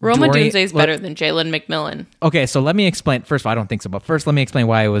Roma Dorian- Dunze is better than Jalen McMillan. Okay, so let me explain. First of all, I don't think so, but first let me explain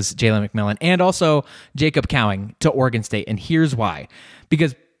why it was Jalen McMillan and also Jacob Cowing to Oregon State, and here's why.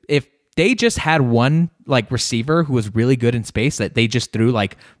 Because if they just had one like receiver who was really good in space that they just threw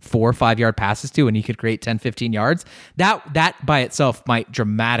like 4 or 5 yard passes to and he could create 10, 15 yards, that by itself might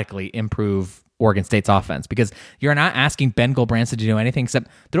dramatically improve Oregon State's offense, because you're not asking Ben Gulbranson to do anything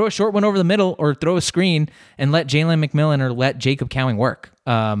except throw a short one over the middle or throw a screen and let Jalen McMillan or let Jacob Cowing work.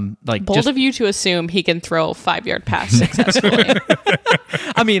 Bold of you to assume he can throw a 5-yard pass successfully.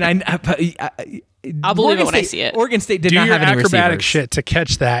 I mean, I'll believe it when I see it. Oregon State did do not your have any acrobatic receivers. shit to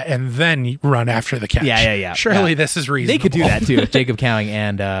catch that and then run after the catch. Yeah. Surely Yeah. this is reasonable. They could do that too, with Jacob Cowing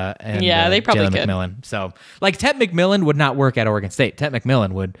and Yeah, they probably Jalen could. McMillan. So, like Tet McMillan would not work at Oregon State. Tet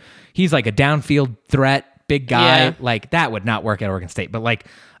McMillan would. He's like a downfield threat, big guy. Yeah. Like that would not work at Oregon State. But like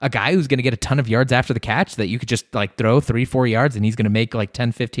a guy who's going to get a ton of yards after the catch that you could just like throw 3-4 yards and he's going to make like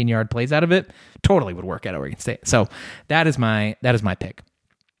 10, 15 yard plays out of it, totally would work at Oregon State. So that is my pick.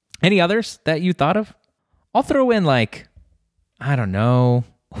 Any others that you thought of? I'll throw in like, I don't know,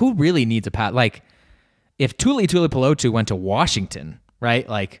 who really needs a pat? Like if Tuli Tuipulotu went to Washington, right?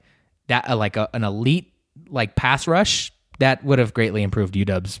 Like that, an elite like pass rush, that would have greatly improved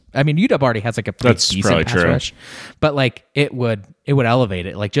UW's. I mean, UW already has like a pretty That's decent probably pass true. rush, but like it would elevate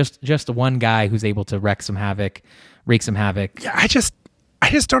it. Like just the one guy who's able to wreak some havoc. Yeah, I just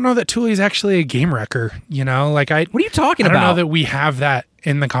don't know that Tuli's actually a game wrecker. You know, like What are you talking I don't know about? that we have that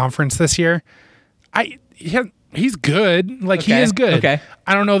in the conference this year. He's good. Like he Okay, is good. okay.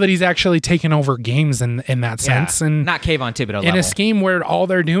 I don't know that he's actually taken over games in that sense. And not Kayvon Thibodeau in level. a scheme where all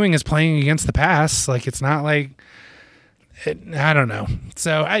they're doing is playing against the pass, like it's not like I don't know.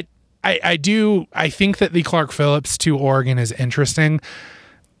 So I think that the Clark Phillips to Oregon is interesting.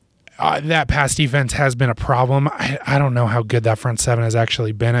 That pass defense has been a problem. I don't know how good that front seven has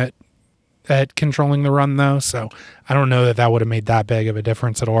actually been at controlling the run though. So I don't know that would have made that big of a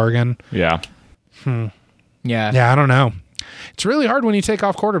difference at Oregon. Yeah. Yeah, I don't know. It's really hard when you take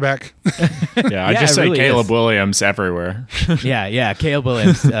off quarterback. Yeah. I Yeah, just it say really Caleb is. Williams everywhere. Yeah. Caleb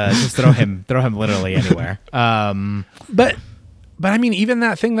Williams, just throw him literally anywhere. But I mean, even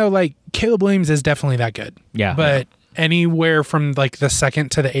that thing though, like Caleb Williams is definitely that good. Yeah. But anywhere from like the 2nd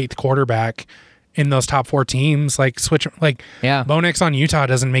to the 8th quarterback in those top 4 teams, like switch, like Yeah. Bo Nix on Utah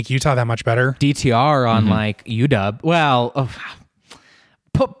doesn't make Utah that much better. DTR on like UW. Well,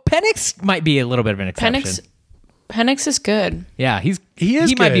 Penix might be a little bit of an exception. Penix is good. Yeah, he is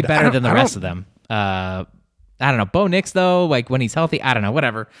might be good. better I than the don't- rest of them. I don't know. Bo Nix though, like when he's healthy, I don't know.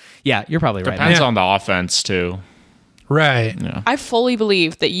 Whatever. Yeah, you're probably right. Depends Yeah. on the offense too. Right. I fully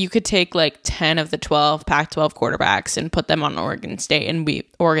believe that you could take like 10 of the 12 Pac-12 quarterbacks and put them on Oregon State, and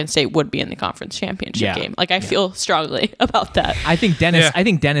Oregon State would be in the conference championship Yeah. game. Like I feel strongly about that. I think Dennis. Yeah. I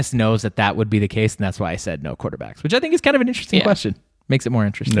think Dennis knows that would be the case, and that's why I said no quarterbacks, which I think is kind of an interesting Yeah. question. Makes it more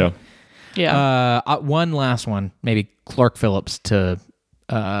interesting. Yeah. Yeah. One last one, maybe Clark Phillips to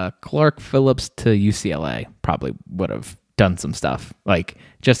UCLA probably would have done some stuff. Like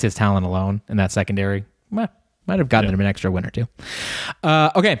just his talent alone in that secondary might have gotten them an extra win or two.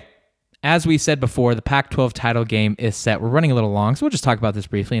 Okay, As we said before, the Pac-12 title game is set. We're running a little long, so we'll just talk about this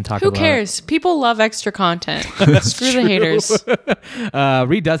briefly and talk Who about cares? People love extra content. Screw the haters.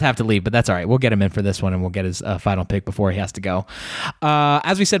 Reed does have to leave, but that's all right. We'll get him in for this one, and we'll get his final pick before he has to go.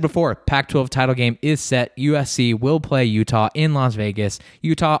 As we said before, Pac-12 title game is set. USC will play Utah in Las Vegas.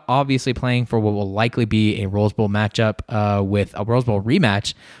 Utah obviously playing for what will likely be a Rose Bowl matchup with a Rose Bowl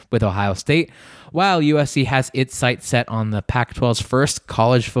rematch with Ohio State, while USC has its sights set on the Pac-12's first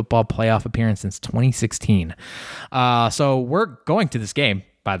college football playoff appearance since 2016. So we're going to this game,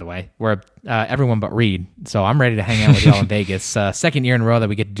 by the way. We're everyone but Reed. So I'm ready to hang out with y'all in Vegas. Second year in a row that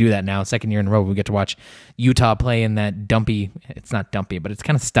we get to do that now. Second year in a row we get to watch Utah play in that dumpy, it's not dumpy, but it's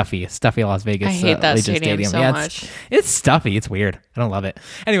kind of stuffy Las Vegas. I hate that Allegiant stadium so Yeah, much. It's stuffy. It's weird. I don't love it.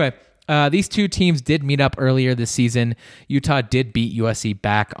 Anyway, these two teams did meet up earlier this season. Utah did beat USC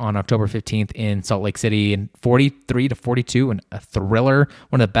back on October 15th in Salt Lake City in 43-42, and a thriller,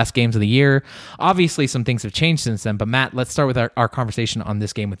 one of the best games of the year. Obviously, some things have changed since then, but Matt, let's start with our conversation on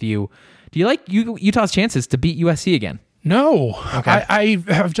this game with you. Do you like Utah's chances to beat USC again? No. Okay. I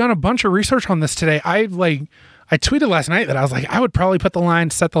have done a bunch of research on this today. I tweeted last night that I was like, I would probably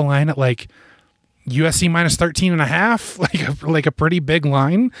set the line at like USC minus 13.5, like a pretty big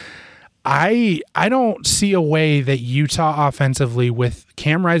line. I don't see a way that Utah offensively, with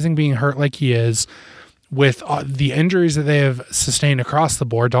Cam Rising being hurt like he is, with the injuries that they have sustained across the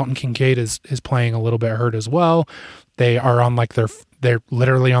board. Dalton Kincaid is playing a little bit hurt as well. They are on they're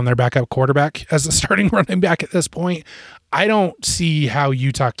literally on their backup quarterback as a starting running back at this point. I don't see how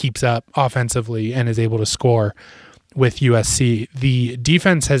Utah keeps up offensively and is able to score with USC. The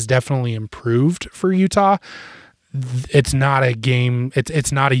defense has definitely improved for Utah. It's not a game.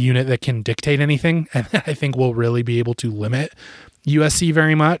 It's not a unit that can dictate anything, and I think we'll really be able to limit USC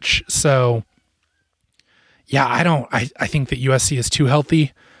very much. So, yeah, I think that USC is too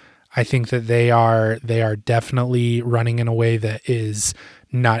healthy. I think that they are definitely running in a way that is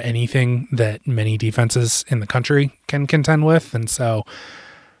not anything that many defenses in the country can contend with, and so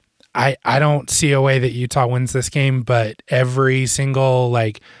I don't see a way that Utah wins this game. But every single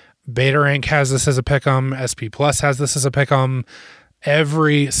Beta Rank has this as a pick'em. SP Plus has this as a pick'em.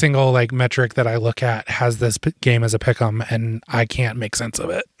 Every single metric that I look at has this game as a pick'em, and I can't make sense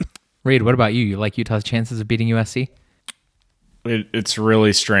of it. Reed, what about you? You like Utah's chances of beating USC? It's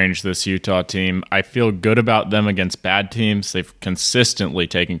really strange, this Utah team. I feel good about them against bad teams. They've consistently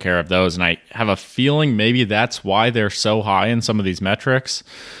taken care of those, and I have a feeling maybe that's why they're so high in some of these metrics.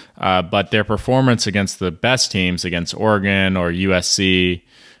 But their performance against the best teams, against Oregon or USC,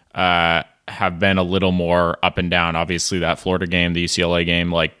 have been a little more up and down. Obviously, that Florida game, the UCLA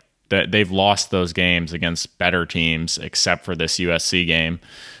game, they've lost those games against better teams, except for this USC game.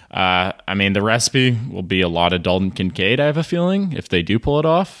 The recipe will be a lot of Dalton Kincaid, I have a feeling, if they do pull it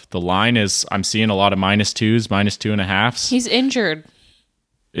off. The line is, I'm seeing a lot of -2s, -2.5s. He's injured.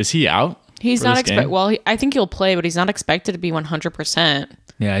 Is he out? He's not expected. Well, I think he'll play, but he's not expected to be 100%.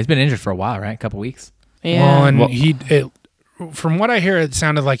 Yeah, he's been injured for a while, right? A couple weeks. Yeah. From what I hear, it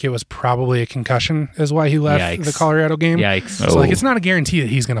sounded like it was probably a concussion is why he left the Colorado game. Yikes. So it's not a guarantee that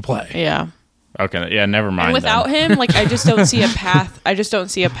he's going to play. Yeah. Okay. Yeah, never mind. And without him, I just don't see a path. I just don't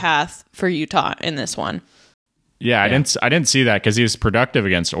see a path for Utah in this one. Yeah, I didn't see that because he was productive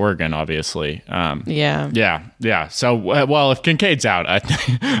against Oregon, obviously. Yeah. So, well, if Kincaid's out, I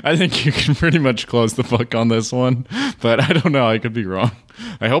think you can pretty much close the book on this one. But I don't know. I could be wrong.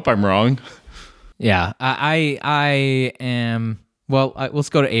 I hope I'm wrong. Yeah, I am. Well, let's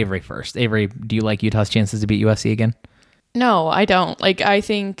go to Avery first. Avery, do you like Utah's chances to beat USC again? No, I don't. I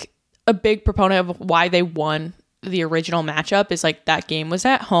think a big proponent of why they won the original matchup is that game was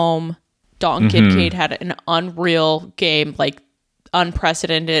at home. Dalton Kincaid had an unreal game,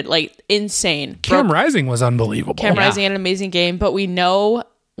 unprecedented, insane. Cam Rising was unbelievable. Cam Rising had an amazing game, but we know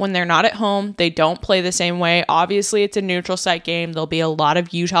when they're not at home, they don't play the same way. Obviously, it's a neutral site game. There'll be a lot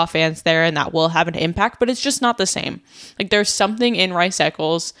of Utah fans there, and that will have an impact, but it's just not the same. There's something in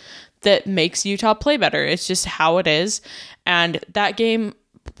Rice-Eccles that makes Utah play better. It's just how it is. And that game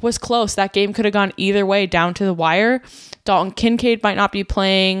was close. That game could have gone either way down to the wire. Dalton Kincaid might not be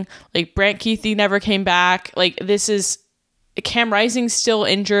playing. Brant Keithy never came back. This is Cam Rising's still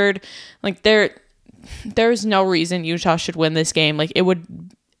injured. There's no reason Utah should win this game. It would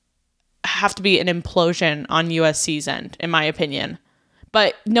have to be an implosion on USC's end, in my opinion.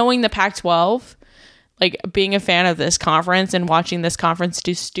 But knowing the Pac-12, being a fan of this conference and watching this conference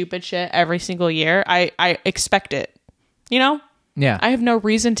do stupid shit every single year, I expect it. Yeah. I have no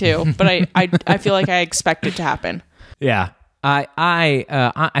reason to, but I feel like I expect it to happen. Yeah.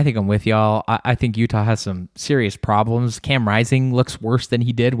 I think I'm with y'all. I think Utah has some serious problems. Cam Rising looks worse than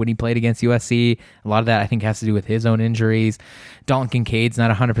he did when he played against USC. A lot of that I think has to do with his own injuries. Dalton Kincaid's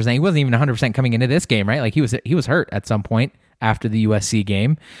not 100%. He wasn't even 100% coming into this game, right? Like he was hurt at some point after the USC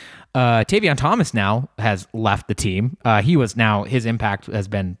game. Tavion Thomas now has left the team. His impact has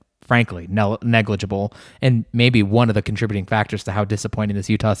been frankly negligible, and maybe one of the contributing factors to how disappointing this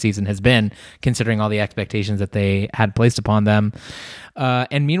Utah season has been, considering all the expectations that they had placed upon them.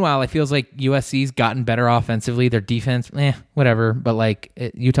 And meanwhile, it feels like USC's gotten better offensively. Their defense, whatever. But like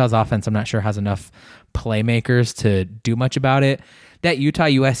Utah's offense, I'm not sure has enough playmakers to do much about it. That Utah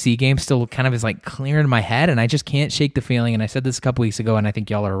USC game still kind of is like clear in my head, and I just can't shake the feeling. And I said this a couple weeks ago, and I think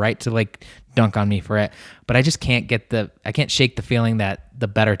y'all are right to like dunk on me for it, but I just can't shake the feeling that the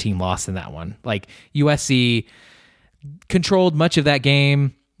better team lost in that one. Like USC controlled much of that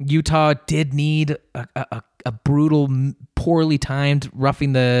game. Utah did need a brutal, poorly timed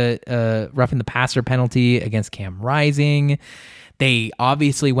roughing the passer penalty against Cam Rising. They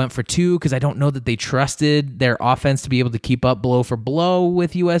obviously went for two because I don't know that they trusted their offense to be able to keep up blow for blow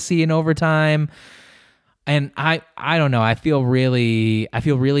with USC in overtime. And I don't know. I feel really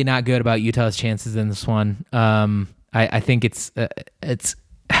not good about Utah's chances in this one. I think it's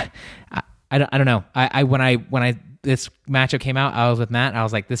I don't know. When this matchup came out, I was with Matt. I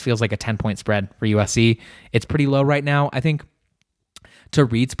was like, this feels like a 10-point spread for USC. It's pretty low right now. I think to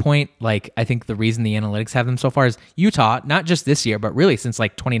Reed's point, like I think the reason the analytics have them so far is Utah, not just this year, but really since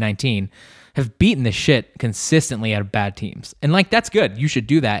like 2019, have beaten the shit consistently out of bad teams. And like that's good. You should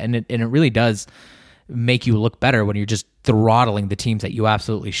do that. And it really does make you look better when you're just throttling the teams that you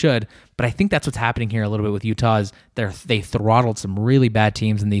absolutely should. But I think that's what's happening here a little bit with Utah is they throttled some really bad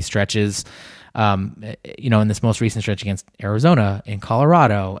teams in these stretches. In this most recent stretch against Arizona and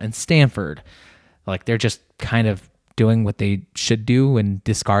Colorado and Stanford, like they're just kind of doing what they should do and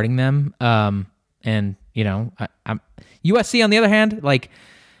discarding them. USC on the other hand, like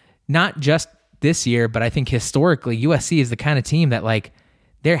not just this year, but I think historically USC is the kind of team that like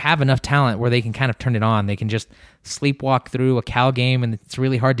they have enough talent where they can kind of turn it on. They can just sleepwalk through a Cal game, and it's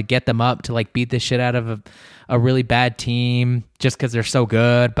really hard to get them up to like beat the shit out of a really bad team just because they're so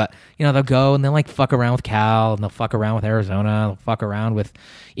good. But they'll go and they'll like fuck around with Cal, and they'll fuck around with Arizona, they'll fuck around with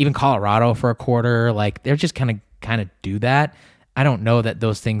even Colorado for a quarter. Like they're just kind of do that. I don't know that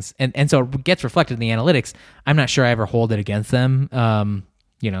those things, and so it gets reflected in the analytics. I'm not sure I ever hold it against them.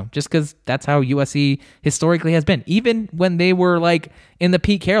 Just because that's how USC historically has been. Even when they were like in the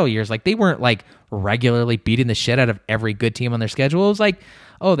Pete Carroll years, like they weren't like regularly beating the shit out of every good team on their schedule. It was like,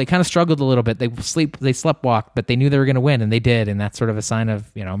 oh, they kind of struggled a little bit. They sleptwalked, but they knew they were going to win, and they did. And that's sort of a sign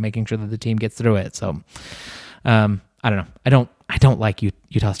of making sure that the team gets through it. So I don't know. I don't like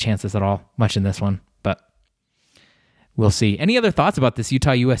Utah's chances at all much in this one, but we'll see. Any other thoughts about this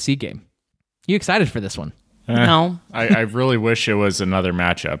Utah USC game? You excited for this one? No. I really wish it was another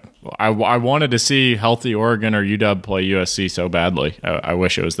matchup. I wanted to see healthy Oregon or UW play USC so badly. I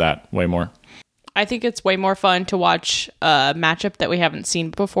wish it was that way more. I think it's way more fun to watch a matchup that we haven't seen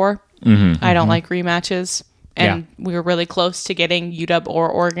before. I don't like rematches. And we were really close to getting UW or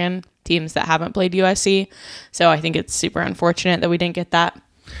Oregon, teams that haven't played USC. So I think it's super unfortunate that we didn't get that.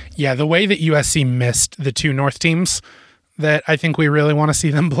 Yeah, the way that USC missed the two North teams that I think we really want to see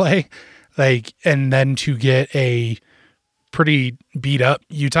them play, and then to get a pretty beat up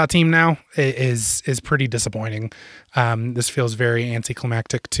Utah team now is pretty disappointing. This feels very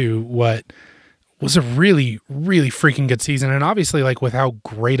anticlimactic to what was a really, really freaking good season. And obviously, like with how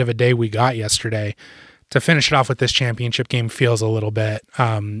great of a day we got yesterday, to finish it off with this championship game feels a little bit,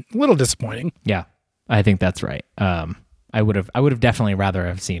 disappointing. Yeah, I think that's right. I would have definitely rather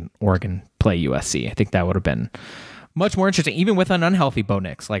have seen Oregon play USC. I think that would have been much more interesting, even with an unhealthy Bo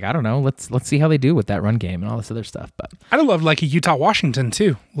Nix. Like, I don't know. Let's see how they do with that run game and all this other stuff. But I'd have loved like a Utah Washington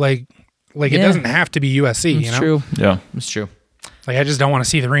too. Like it doesn't have to be USC. It's true. Yeah, it's true. Like I just don't want to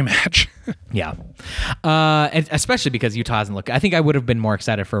see the rematch. Yeah, and especially because Utah hasn't looked. I think I would have been more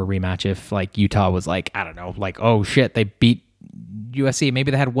excited for a rematch if like Utah was like, I don't know, like, oh shit, they beat USC.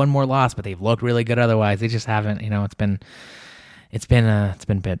 Maybe they had one more loss, but they've looked really good otherwise. They just haven't. It's been a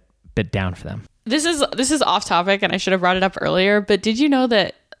bit down for them. This is off topic, and I should have brought it up earlier, but did you know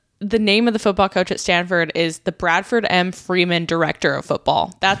that the name of the football coach at Stanford is the Bradford M. Freeman Director of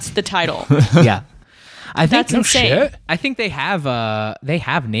Football? That's the title. Yeah. I think that's insane. Shit. I think they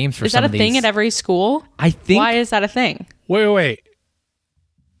have names for is some that of a these. thing at every school? I think. Why is that a thing? Wait.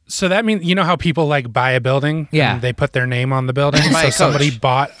 So that means, how people like buy a building? Yeah. And they put their name on the building. Buy a So coach. somebody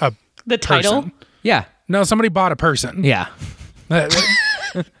bought a The title? person. Yeah. No, somebody bought a person. Yeah.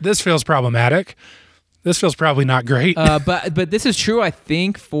 This feels problematic. This feels probably not great. But this is true, I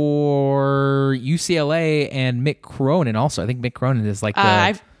think, for UCLA and Mick Cronin also. I think Mick Cronin is like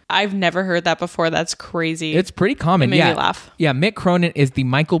the... I've never heard that before. That's crazy. It's pretty common. It made me laugh. Yeah, Mick Cronin is the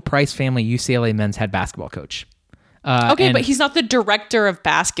Michael Price family UCLA men's head basketball coach. Okay, but he's not the director of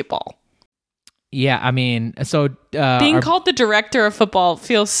basketball. Yeah, I mean, so... being called the director of football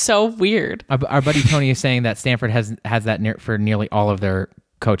feels so weird. Our buddy Tony is saying that Stanford has that for nearly all of their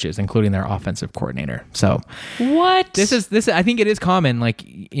coaches, including their offensive coordinator. So what? This I think it is common. Like,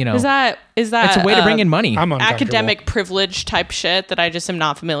 you know, is that it's a way to bring in money. I'm academic privilege type shit that I just am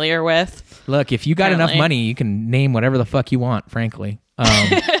not familiar with. Look, if you got enough money, you can name whatever the fuck you want. Frankly,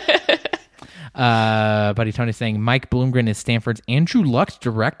 buddy Tony's saying Mike Bloomgren is Stanford's Andrew Luck's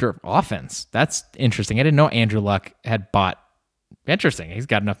director of offense. That's interesting. I didn't know Andrew Luck had bought. Interesting. He's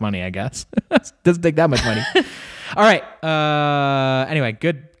got enough money, I guess. Doesn't take that much money. All right. Anyway,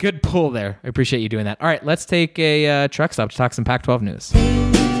 good pull there. I appreciate you doing that. All right, let's take a truck stop to talk some Pac-12 news.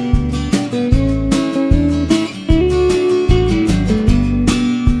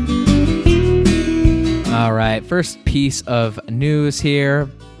 All right, first piece of news here.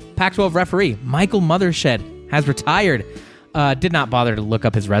 Pac-12 referee Michael Mothershed has retired. Did not bother to look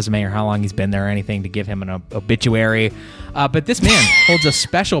up his resume or how long he's been there or anything to give him an obituary. But this man holds a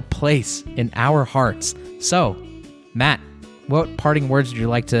special place in our hearts. So, Matt, what parting words would you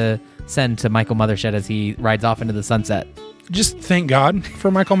like to send to Michael Mothershed as he rides off into the sunset? Just thank God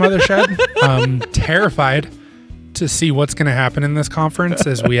for Michael Mothershed. I'm terrified to see what's going to happen in this conference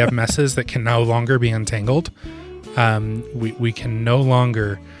as we have messes that can no longer be untangled. We can no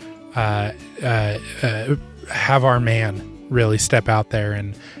longer have our man really step out there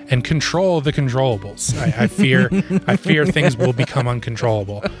and control the controllables. I fear things will become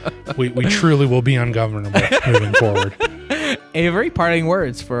uncontrollable. We truly will be ungovernable moving forward. A very parting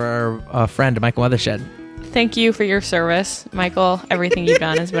words for our friend Michael Mothershed. Thank you for your service, Michael. Everything you've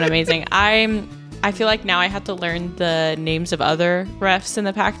done has been amazing. I feel like now I have to learn the names of other refs in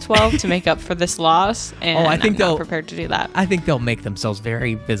the Pac-12 to make up for this loss, and I think I'm not prepared to do that. I think they'll make themselves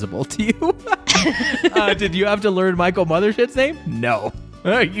very visible to you. Did you have to learn Michael Mothershed's name? No,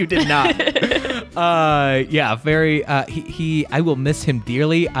 you did not. Yeah, very. I will miss him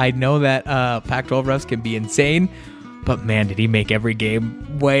dearly. I know that Pac-12 refs can be insane, but man, did he make every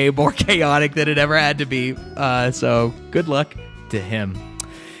game way more chaotic than it ever had to be. So good luck to him.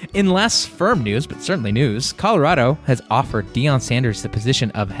 In less firm news, but certainly news, Colorado has offered Deion Sanders the position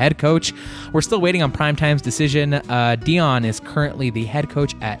of head coach. We're still waiting on Primetime's decision. Deion is currently the head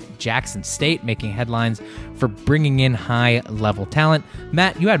coach at Jackson State, making headlines for bringing in high-level talent.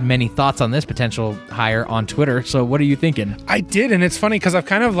 Matt, you had many thoughts on this potential hire on Twitter, so what are you thinking? I did, and it's funny because I've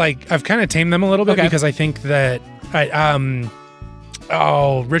kind of tamed them a little bit because I think that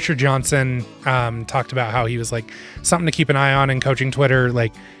Richard Johnson talked about how he was like something to keep an eye on in coaching Twitter.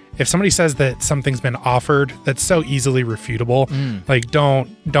 Like, if somebody says that something's been offered, that's so easily refutable. Like, don't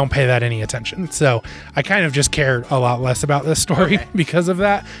pay that any attention. So I kind of just cared a lot less about this story because of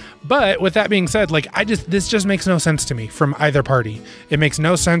that. But with that being said, like, this just makes no sense to me from either party. It makes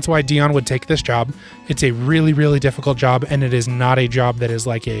no sense why Deion would take this job. It's a really, really difficult job, and it is not a job that is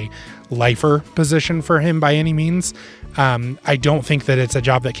like a lifer position for him by any means. I don't think that it's a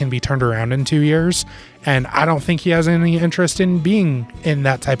job that can be turned around in 2 years, and I don't think he has any interest in being in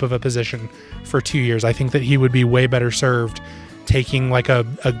that type of a position for 2 years. I think that he would be way better served taking like a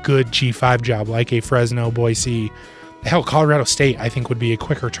good G5 job, like a Fresno, Boise, hell, Colorado State, I think would be a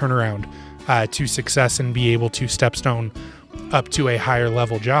quicker turnaround to success and be able to stepstone up to a higher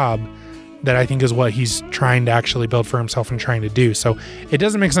level job that I think is what he's trying to actually build for himself and trying to do. So it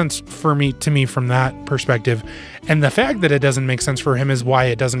doesn't make sense to me from that perspective. And the fact that it doesn't make sense for him is why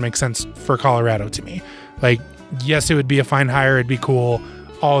it doesn't make sense for Colorado to me. Like, yes, it would be a fine hire. It'd be cool.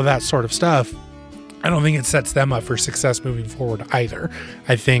 All of that sort of stuff. I don't think it sets them up for success moving forward either.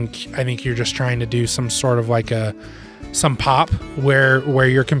 I think you're just trying to do some sort of like some pop where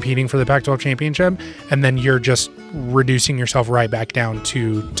you're competing for the Pac-12 championship, and then you're just reducing yourself right back down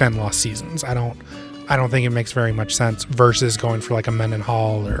to 10 lost seasons. I don't think it makes very much sense versus going for like a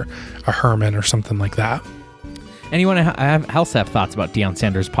Mendenhall or a Herman or something like that. Anyone else have thoughts about Deion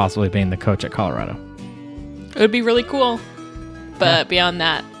Sanders possibly being the coach at Colorado? It would be really cool, but beyond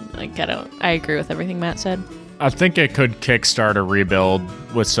that, like, I agree with everything Matt said. I think it could kickstart a rebuild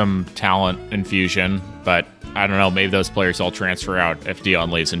with some talent infusion, but I don't know, maybe those players all transfer out if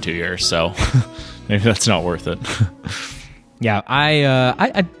Deion leaves in 2 years, so maybe that's not worth it. Yeah,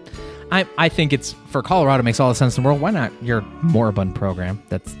 I I think it's for Colorado makes all the sense in the world. Why not your moribund program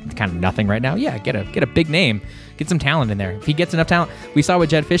that's kind of nothing right now? Yeah, get a big name, get some talent in there. If he gets enough talent, we saw what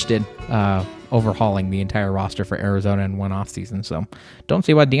Jed Fish did, overhauling the entire roster for Arizona in one offseason. So don't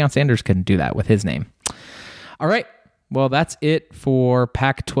see why Deion Sanders couldn't do that with his name. All right, well that's it for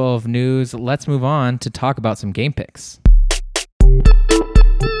Pac-12 news. Let's move on to talk about some game picks.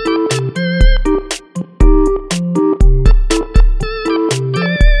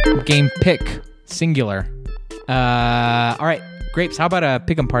 Game pick, singular. All right, Grapes, how about a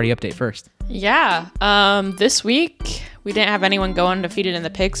pick'em party update first? Yeah. This week we didn't have anyone go undefeated in the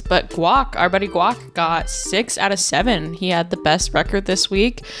picks, but Guac, our buddy Guac, got 6 out of 7. He had the best record this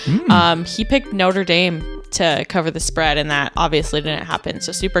week. He picked Notre Dame to cover the spread, and that obviously didn't happen.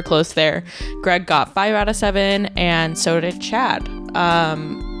 So super close there. Greg got 5 out of 7, and so did Chad.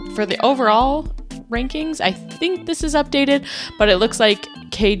 For the overall rankings, I think this is updated, but it looks like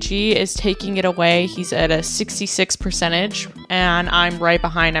KG is taking it away. He's at a 66%, and I'm right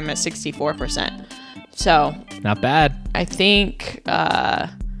behind him at 64%. So not bad. I think,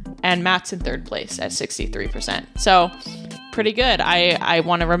 and Matt's in third place at 63%. So pretty good. I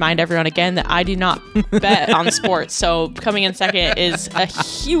want to remind everyone again that I do not bet on sports. So coming in second is a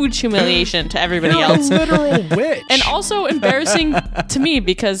huge humiliation to everybody else. Literal witch. And also embarrassing to me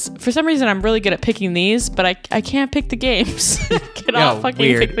because for some reason I'm really good at picking these, but I can't pick the games. Cannot fucking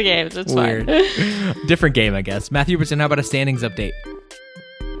weird. pick the games. It's Weird. fine. Different game, I guess. Matthew Hubertson, how about a standings update?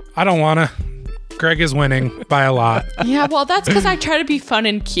 I don't want to. Greg is winning by a lot. Yeah, well, that's because I try to be fun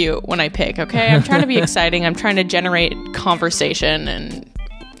and cute when I pick, okay? I'm trying to be exciting. I'm trying to generate conversation and...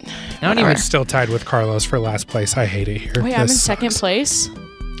 I don't even. I'm still tied with Carlos for last place. I hate it here. Wait, I'm in This second sucks. place?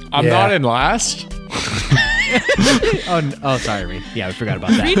 I'm Yeah. not in last. Oh, sorry, Reed. Yeah, we forgot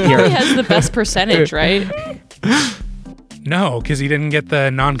about that. Reed probably has the best percentage, right? No, because he didn't get the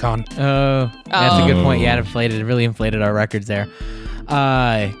non-con. That's a good point. Yeah, it really inflated our records there.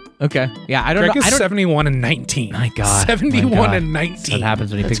 Okay. Yeah, I don't Greg know. is 71 and 19. My God. 71 My God. and 19. That's what happens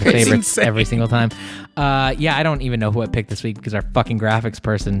when you pick the That's favorites insane. every single time. Yeah, I don't even know who I picked this week because our fucking graphics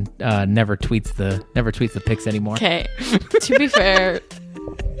person never tweets the picks anymore. Okay. To be fair,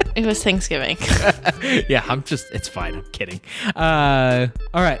 it was Thanksgiving. Yeah, it's fine. I'm kidding. All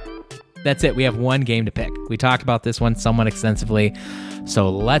right. That's it. We have one game to pick. We talked about this one somewhat extensively. So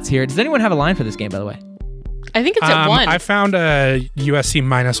let's hear it. Does anyone have a line for this game, by the way? I think it's at 1. I found a USC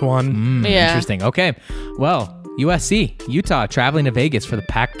 -1. Yeah. Interesting. Okay. Well, USC, Utah, traveling to Vegas for the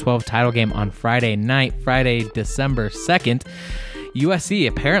Pac-12 title game on Friday night, Friday, December 2nd. USC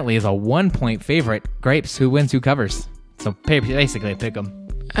apparently is a 1-point favorite. Grapes, who wins, who covers? So basically pick them.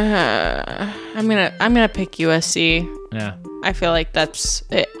 I'm gonna pick USC. Yeah. I feel like that's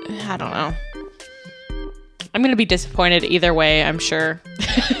it. I don't know. I'm gonna be disappointed either way, I'm sure.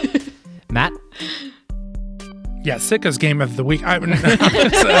 Matt? Yeah, Sicka's game of the week.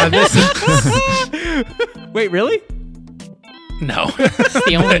 This is Wait, really? no. It's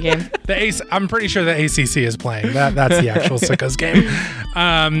the only game. I'm pretty sure the ACC is playing. That's the actual Sicka's game.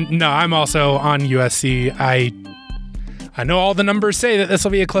 No, I'm also on USC. I know all the numbers say that this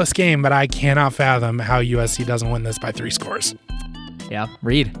will be a close game, but I cannot fathom how USC doesn't win this by 3 scores. Yeah.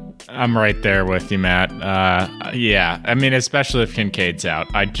 Reed? I'm right there with you, Matt. Yeah, I mean, especially if Kincaid's out.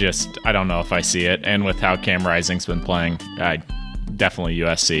 I don't know if I see it. And with how Cam Rising's been playing, definitely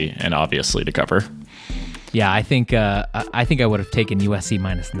USC and obviously to cover. Yeah, I think I would have taken USC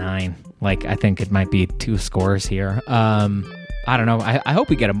 -9. Like, I think it might be 2 scores here. I don't know. I hope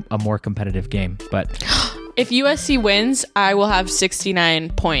we get a more competitive game, but If USC wins, I will have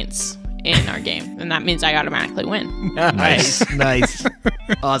 69 points in our game, and that means I automatically win. nice.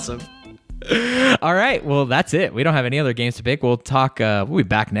 Awesome. All right, well, that's it. We don't have any other games to pick. We'll be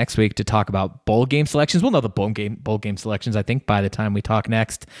back next week to talk about bowl game selections. We'll know the bowl game selections, I think, by the time we talk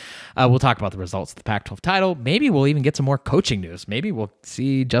next. We'll talk about the results of the Pac-12 title. Maybe we'll even get some more coaching news. Maybe we'll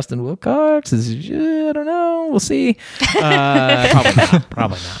see Justin Wilcox. I don't know. We'll see.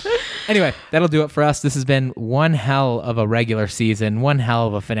 Probably not. Anyway, that'll do it for us. This has been one hell of a regular season, one hell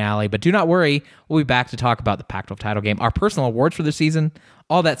of a finale. But do not worry. We'll be back to talk about the Pac-12 title game, our personal awards for the season,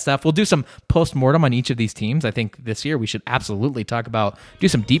 all that stuff. We'll do some post-mortem on each of these teams. I think this year we should absolutely do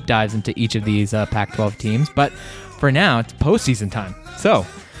some deep dives into each of these Pac-12 teams. But for now, it's postseason time. So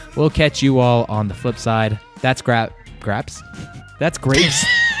we'll catch you all on the flip side. That's Graps. That's Grapes.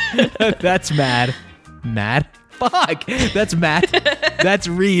 That's Mad. Fuck. That's Matt. That's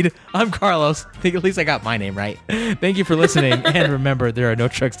Reed. I'm Carlos. I think at least I got my name right. Thank you for listening. And remember, there are no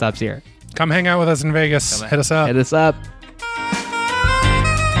truck stops here. Come hang out with us in Vegas. Hit us up. Hit us up.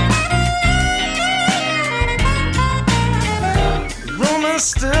 Rumors is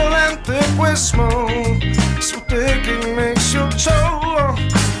still and thick with smoke. So thick it makes you choke.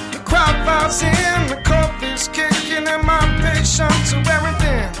 The crowd vibes in, the coffee's kicking, and my patience are wearing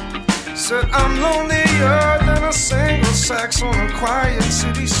thin. Said I'm lonelier than a single sax on a quiet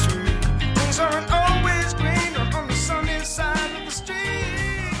city street. Things aren't